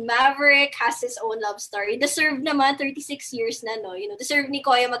 I mean, Maverick has his own love story. Deserved naman, 36 years na, no? Deserved ni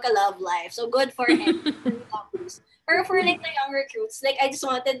Koya magka-love life. So, good for him. Or for like the young recruits, like I just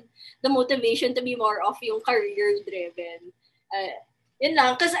wanted the motivation to be more of yung career-driven. Yun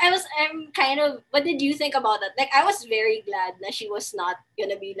lang. Because I'm kind of, what did you think about that? Like, I was very glad na she was not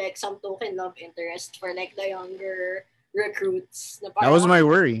gonna be like some token love interest for like the younger recruits. That was my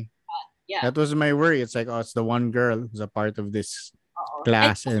worry. Yeah. That was my worry. It's like, it's the one girl who's a part of this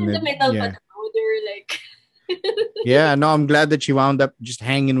class. And in the middle, yeah. but they were like... Yeah, no, I'm glad that she wound up just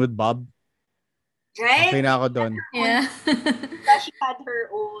hanging with Bob. Right? Okay na ako dun. Yeah. She had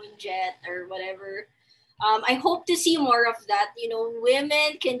her own jet or whatever. I hope to see more of that.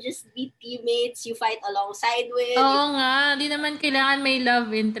 Women can just be teammates you fight alongside with. Oo nga. Di naman kailangan may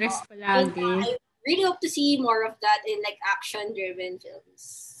love interest palagi. I really hope to see more of that in like action-driven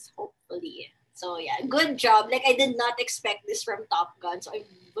films. Hopefully. So yeah, good job. Like I did not expect this from Top Gun. So I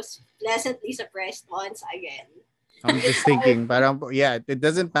was pleasantly surprised once again. I'm just thinking, parang, yeah, it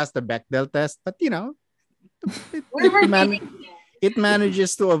doesn't pass the Bechdel test, but it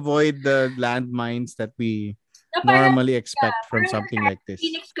manages to avoid the landmines that we normally expect from something like this.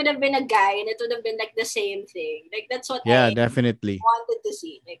 Phoenix could have been a guy and it would have been like the same thing. Like that's what I definitely wanted to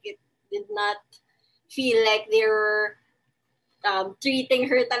see. Like it did not feel like they were treating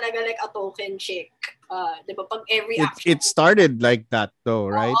her talaga like a token chick. Diba? Pag every action. It started like that though,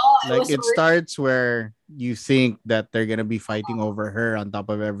 right? Like it starts where you think that they're gonna be fighting over her on top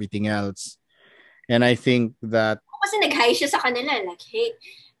of everything else. And I think that kasi nag-hi siya sa kanila like,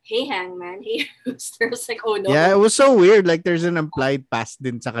 hey Hangman, hey Rooster. I was like, oh no. Yeah, it was so weird. Like there's an implied past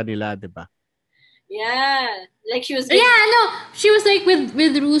din sa kanila, diba? Yeah, like she was. She was like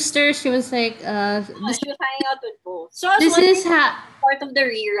with Rooster. She was like, she was hanging out with both. So this is part of the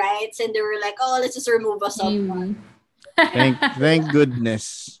rewrites, and they were like, "Oh, let's just remove us all." Thank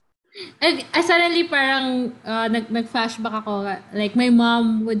goodness. And I suddenly parang nag-flashback ako. Like my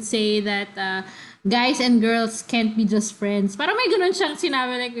mom would say that guys and girls can't be just friends. Parang may ganun siyang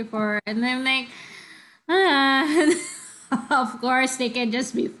sinabi like before, and I'm like, of course, they can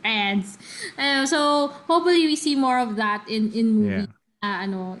just be friends. So hopefully we see more of that in Yeah. movies.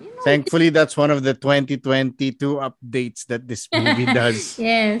 Ano, Thankfully, that's one of the 2022 updates that this movie does.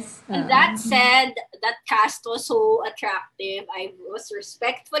 yes. And that said, that cast was so attractive. I was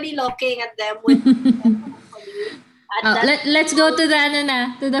respectfully looking at them with at that let's go to the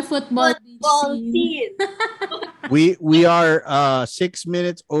to the football beach football scene. scene. We are 6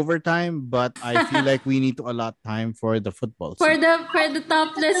 minutes overtime, but I feel like we need to allot time for the football For scene. the The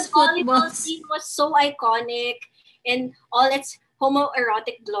topless volleyball footballs. scene was so iconic and all its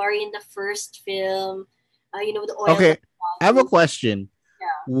homoerotic glory in the first film. The oil. Okay, I have a question. Yeah.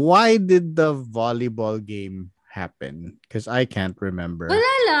 Why did the volleyball game happen? Because I can't remember.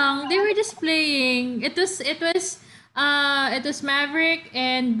 Wala lang. They were just playing. It was Maverick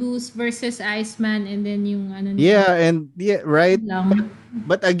and Goose versus Iceman, and then yung ano nila. Yeah, and yeah, right. Lang.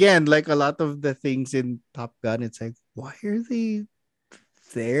 But again, like a lot of the things in Top Gun, it's like, why are they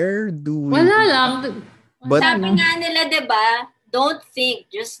there doing? Wala lang. But Sabi nga nila, di ba? Don't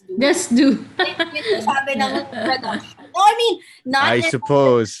think, just do. Just do. Yun yung sabi ng production. No, I mean, not I in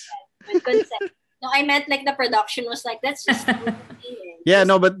suppose. with consent. No, I meant like the production was like, that's just Yeah,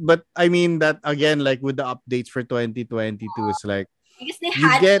 no, but I mean that again, like with the updates for 2022, it's like I guess they you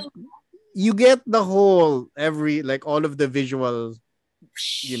had get to you get the whole like all of the visual,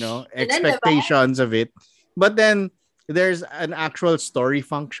 And then, expectations of it, but then there's an actual story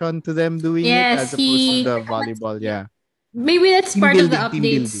function to them doing it Yes, as opposed to the volleyball. Yeah, Maybe that's Team part of the building,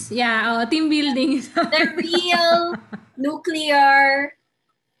 team updates. building. Yeah, team building. the real nuclear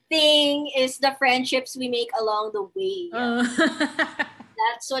thing is the friendships we make along the way.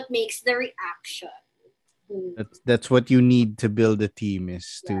 That's what makes the reaction. that's what you need to build a team,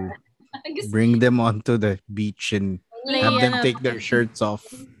 is to I guess bring them onto the beach and Play have them ano, take their shirts off.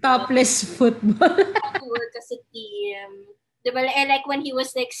 topless football. to work as a team. Diba? And like when he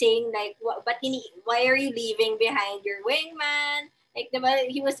was like saying like, why are you leaving behind your wingman? Like, diba,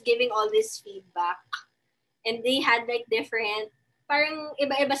 he was giving all this feedback. And they had like different, parang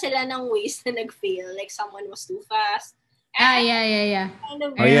iba-iba sila ng ways na nag-fail. Like someone was too fast. Yeah. Kind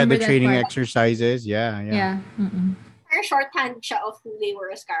of Oh yeah, remember the that training part. exercises. Yeah. Yeah. Mm-mm. parang shorthand siya of who they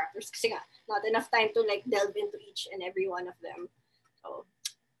were as characters. Kasi nga, not enough time to like delve into each and every one of them. So,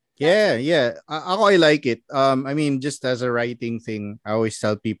 Yeah. I like it. I mean, just as a writing thing, I always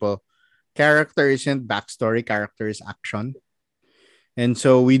tell people, character isn't backstory, character is action. And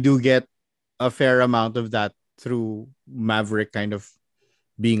so we do get a fair amount of that through Maverick kind of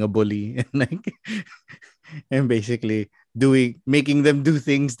being a bully and like and basically making them do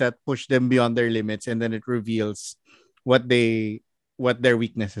things that push them beyond their limits, and then it reveals what their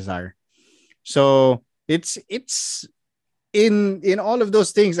weaknesses are. So it's in all of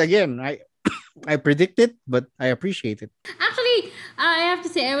those things. Again, I predict it, but I appreciate it. Actually, I have to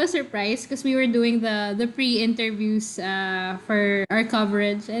say I was surprised because we were doing the pre-interviews for our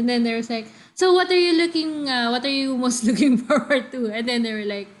coverage, and then there was like, so what are you most looking forward to? And then they were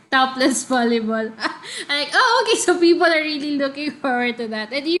like, topless volleyball. I'm like, oh, okay, so people are really looking forward to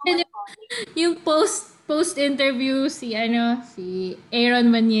that. And even yung post interview si Aaron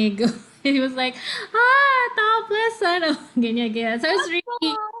Maniego, he was like, topless ganyan. So it's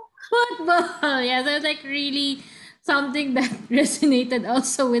really football. Yeah, so it's like really something that resonated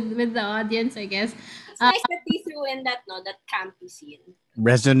also with the audience, I guess. it's nice that they threw in that campy scene.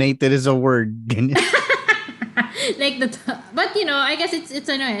 Resonated is a word. Like but I guess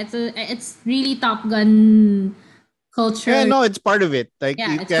it's really Top Gun culture. Yeah, no, it's part of it. Like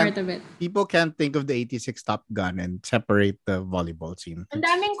Yeah, it's part of it. people can't think of the 86 Top Gun and separate the volleyball scene. Ang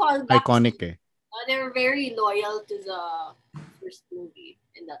daming callbacks. Iconic eh. They were very loyal to the first movie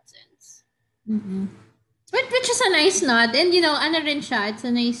in that sense. Mm-hmm. Which is a nice nod, and ano rin siya, it's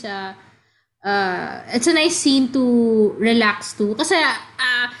a nice scene to relax to. Kasi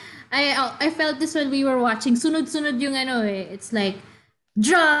I felt this when we were watching. Sunod-sunod yung it's like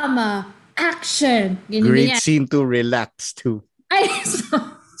drama, action, Great ganyan. scene to relax to.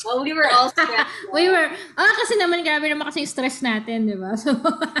 So, Well, we were all stressed. kasi naman grabe naman kasi yung stress natin, di ba? So,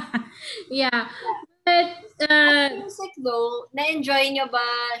 yeah. But, Music though, na-enjoy nyo ba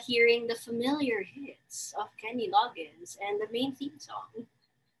hearing the familiar hits of Kenny Loggins and the main theme song?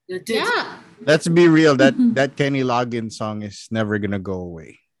 yeah. Let's be real, that Kenny Loggins song is never gonna go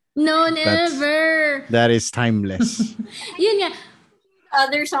away. No, never. That is timeless. Yun nga.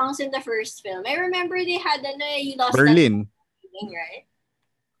 Other songs in the first film. I remember they had You Lost Berlin. That Feeling, right?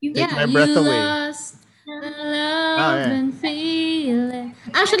 Take my breath you away. lost the love yeah. and feeling.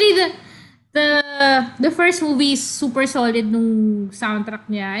 Actually, the first movie is super solid nung soundtrack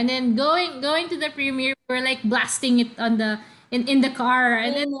niya. And then going to the premiere, we were like blasting it on the in the car.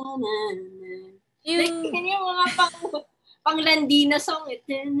 And then Like, yung yun yung mga pang Landina song.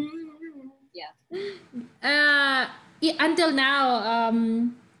 Yeah. until now,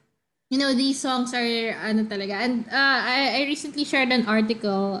 these songs are ano talaga. And I recently shared an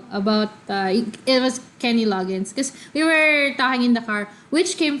article about it was Kenny Loggins because we were talking in the car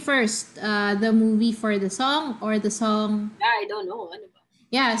which came first, the movie for the song or the song. Yeah, I don't know. Ano ba?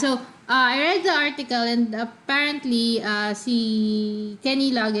 Yeah, so I read the article and apparently si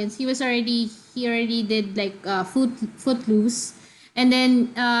Kenny Loggins, he already did like Footloose. And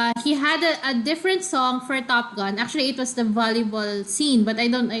then he had a different song for Top Gun. Actually, it was the volleyball scene, but I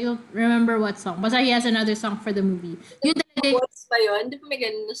don't remember what song. But he has another song for the movie. Yun talaga, Boys ba yun? Di ba may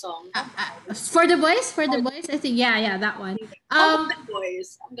ganun na song? for the boys, I think yeah, that one. Good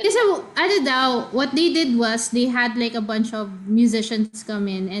Boys. Ang Kasi ganda. ano daw, what they did was they had like a bunch of musicians come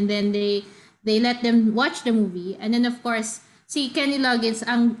in and then they let them watch the movie. And then of course, si Kenny Loggins,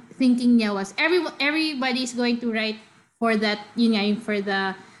 ang thinking niya was everybody's going to write for that, yun nga, yung for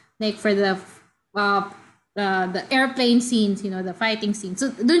the like for uh, the airplane scenes, the fighting scenes. So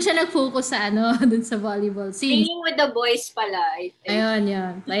dun siya nag-focus sa dun sa volleyball scene. Singing with the Boys pala, I think. Ayun,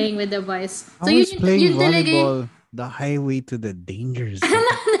 yun. Playing with the boys. How So is playing yun talaga volleyball the highway to the danger zone?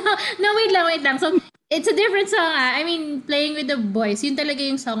 no, wait lang. So, it's a different song. I mean, Playing with the Boys, yun talaga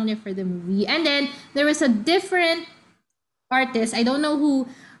yung song niya for the movie. And then, there was a different artist, I don't know who,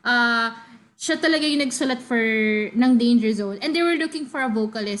 siya talaga yung nagsulat ng Danger Zone. And they were looking for a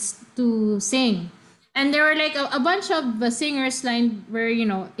vocalist to sing. And there were like a bunch of singers line were,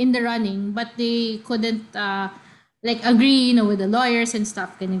 in the running, but they couldn't, like agree, with the lawyers and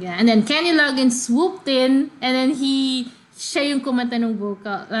stuff. Ganyan. And then Kenny Loggins swooped in and then siya yung kumanta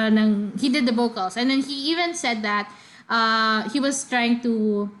ng he did the vocals. And then he even said that he was trying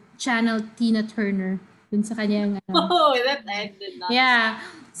to channel Tina Turner dun sa kanyang Oh, that I did not. yeah.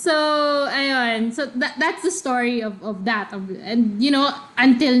 So, ayun. So, that's the story of that. And,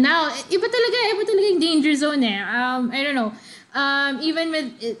 until now, iba talaga yung Danger Zone eh. I don't know. Even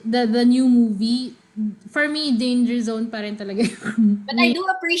with the new movie, for me, Danger Zone pa rin talaga yung But I do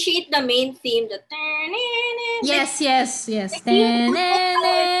appreciate the main theme, the Yes. At the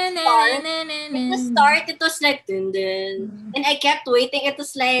start, it was like dun dun. And I kept waiting. It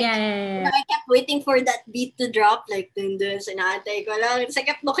was like Yeah. I kept waiting for that beat to drop, like dun dun. So inaantay ko lang. So I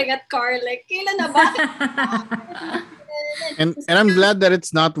kept looking at Carl, like, kailan na ba? And I'm glad that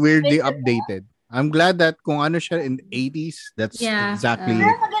it's not weirdly updated. I'm glad that kung ano siya in 80s, that's Yeah, exactly Pero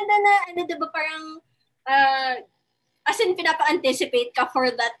it. maganda na, diba parang, as in, pinapa-anticipate ka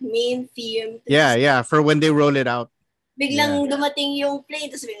for that main theme. Yeah, for when they roll it out. Biglang dumating yung play,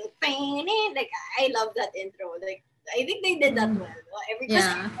 tapos biglang, like, I love that intro. Like, I think they did that well. No? Because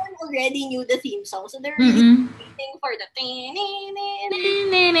Yeah. everyone already knew the theme song, so they're really waiting for the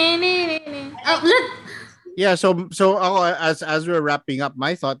Oh, look. Yeah, so ako, as we're wrapping up,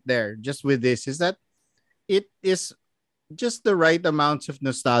 my thought there just with this is that it is just the right amounts of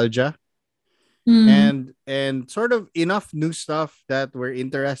nostalgia and sort of enough new stuff that we're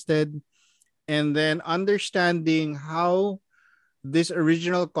interested, and then understanding how this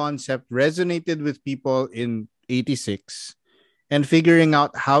original concept resonated with people in 86 and figuring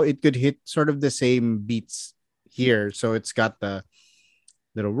out how it could hit sort of the same beats here. So it's got the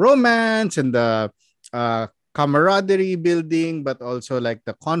little romance and the camaraderie building, but also like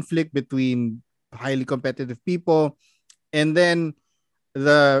the conflict between highly competitive people, and then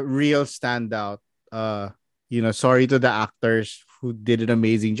the real standout. Sorry to the actors who did an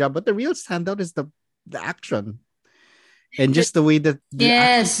amazing job, but the real standout is the action and just the way that the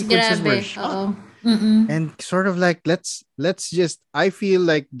action Yes, sequences were grabe. shot. Oo. Mm-mm. And sort of like let's just, I feel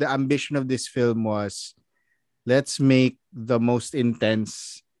like the ambition of this film was, let's make the most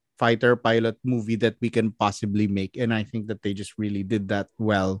intense fighter pilot movie that we can possibly make, and I think that they just really did that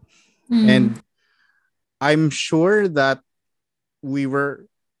well. And I'm sure that we were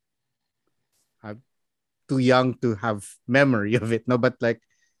too young to have memory of it, no, but like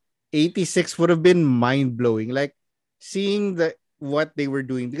 86 would have been mind-blowing, like seeing what they were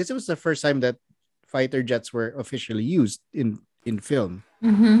doing, because it was the first time that fighter jets were officially used in film.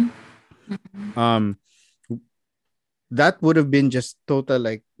 That would have been just total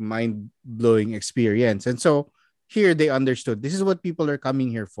like mind-blowing experience. And so here they understood this is what people are coming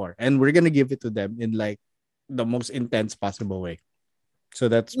here for, and we're gonna give it to them in like the most intense possible way. So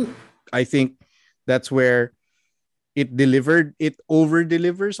that's, I think that's where it delivered. It over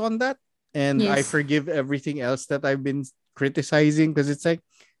delivers on that, and I Yes. forgive everything else that I've been criticizing, because it's like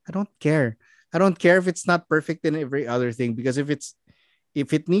I don't care. I don't care if it's not perfect in every other thing, because if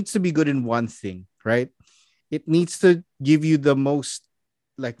it needs to be good in one thing, right? It needs to give you the most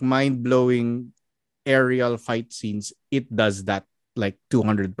like mind-blowing aerial fight scenes. It does that like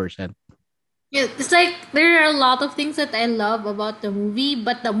 200%. Yeah, it's like there are a lot of things that I love about the movie,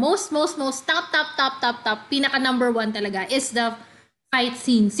 but the most top pinaka number one talaga is the fight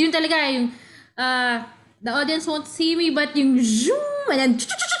scenes. Yun talaga yung the audience won't see me, but yung zoom and then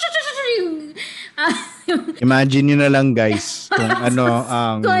yung, yung Imagine nyo na lang, guys, kung ano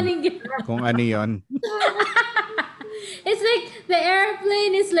ang kung anong ginawa. kung ano 'yon. It's like the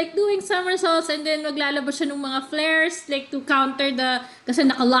airplane is like doing somersaults and then maglalabas siya ng mga flares like to counter kasi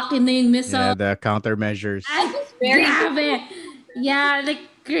nakalock in na yung Yeah, missile. the countermeasures. Ay, Very grabe. Yeah, like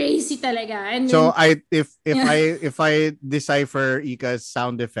crazy talaga. And So then, if I decipher Ika's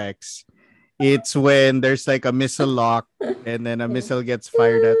sound effects, it's when there's like a missile lock and then a missile gets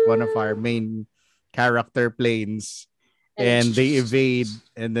fired at one of our main character planes and they evade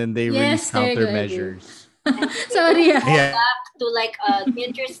and then they release Yes, there you go, countermeasures. sorry. Yeah. to like an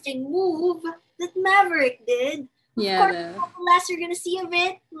interesting move that Maverick did. Of Yeah. course, the last you're gonna see of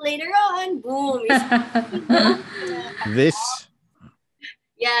it later on. Boom. This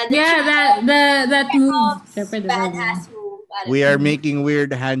Yeah, the Yeah, that move. Syempre, the move. badass move. we are making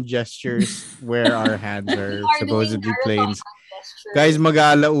weird hand gestures where our hands are supposedly planes. Guys,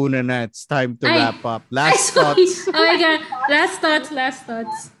 mag-aalauna na. It's time to Ay. wrap up. Ay, Last sorry. thoughts. Oh my God. Last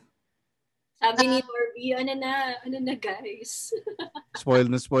thoughts. Sabi ni Norby, ano na guys. Spoiled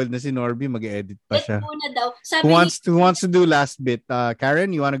na si Norby. Mag-edit pa Wait siya. muna daw. Sabi Who wants to do last bit?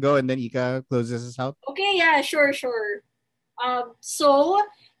 Karen, you want to go and then Ika closes us out? Okay, yeah, sure. So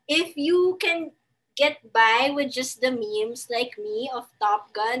if you can get by with just the memes like me of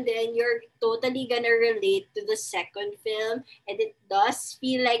Top Gun, then you're totally gonna relate to the second film, and it does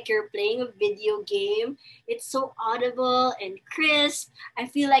feel like you're playing a video game. It's so audible and crisp.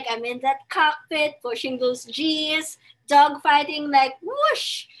 I feel like I'm in that cockpit pushing those G's, dogfighting like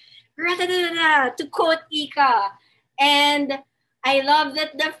whoosh, ra-da-da-da-da, to quote Ika. And I love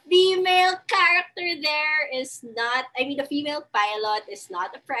that the female character there is not, the female pilot is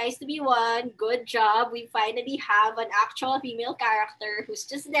not a prize to be won. Good job. We finally have an actual female character who's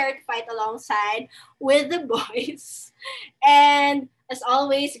just there to fight alongside with the boys. And as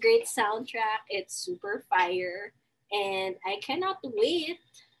always, great soundtrack. It's super fire. And I cannot wait.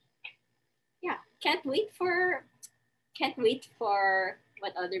 Yeah, can't wait for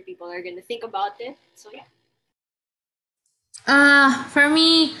what other people are going to think about it. So yeah. For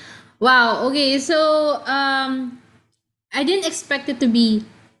me, wow. Okay, so I didn't expect it to be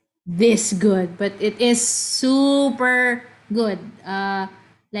this good, but it is super good.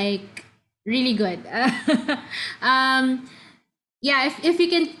 Like really good. Yeah, if you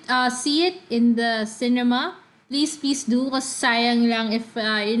can see it in the cinema, please do. Because sayang lang if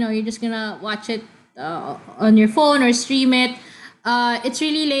you're just gonna watch it on your phone or stream it. It's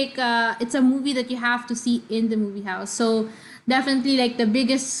really like it's a movie that you have to see in the movie house. So definitely like the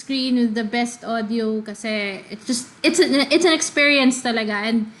biggest screen with the best audio kasi it's an experience talaga,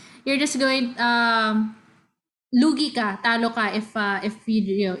 and you're just going lugi ka, talo ka if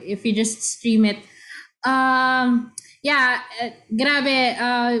you just stream it. Yeah, grabe.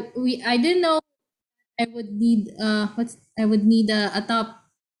 I didn't know I would need a top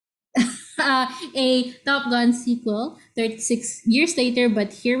a Top Gun sequel 36 years later,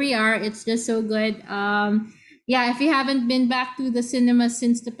 but here we are. It's just so good. Yeah, if you haven't been back to the cinema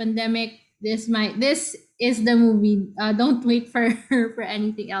since the pandemic, this is the movie. Don't wait for for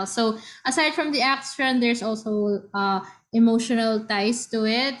anything else. So aside from the action, there's also emotional ties to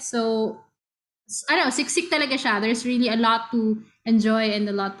it. So I don't know, siksik talaga siya. There's really a lot to enjoy and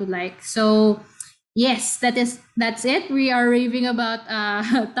a lot to like. So yes, that's it. We are raving about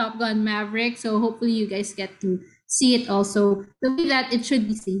Top Gun Maverick. So hopefully you guys get to see it also the way that it should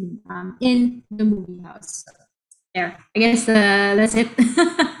be seen in the movie house. So, there. I guess that's it.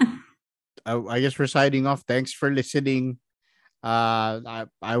 I guess we're signing off. Thanks for listening. I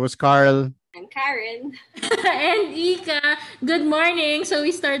was Carl. I'm Karen. And Ika, good morning. So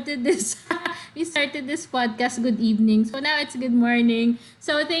we started this podcast good evening. So now it's good morning.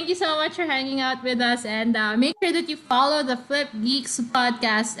 So thank you so much for hanging out with us, and make sure that you follow the Flip Geeks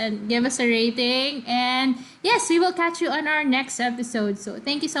podcast and give us a rating. And yes, we will catch you on our next episode. So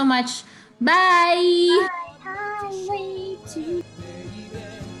thank you so much. Bye. Highway to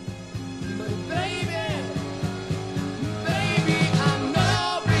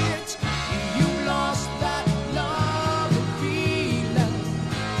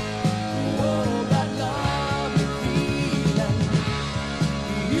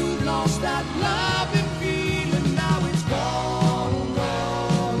Love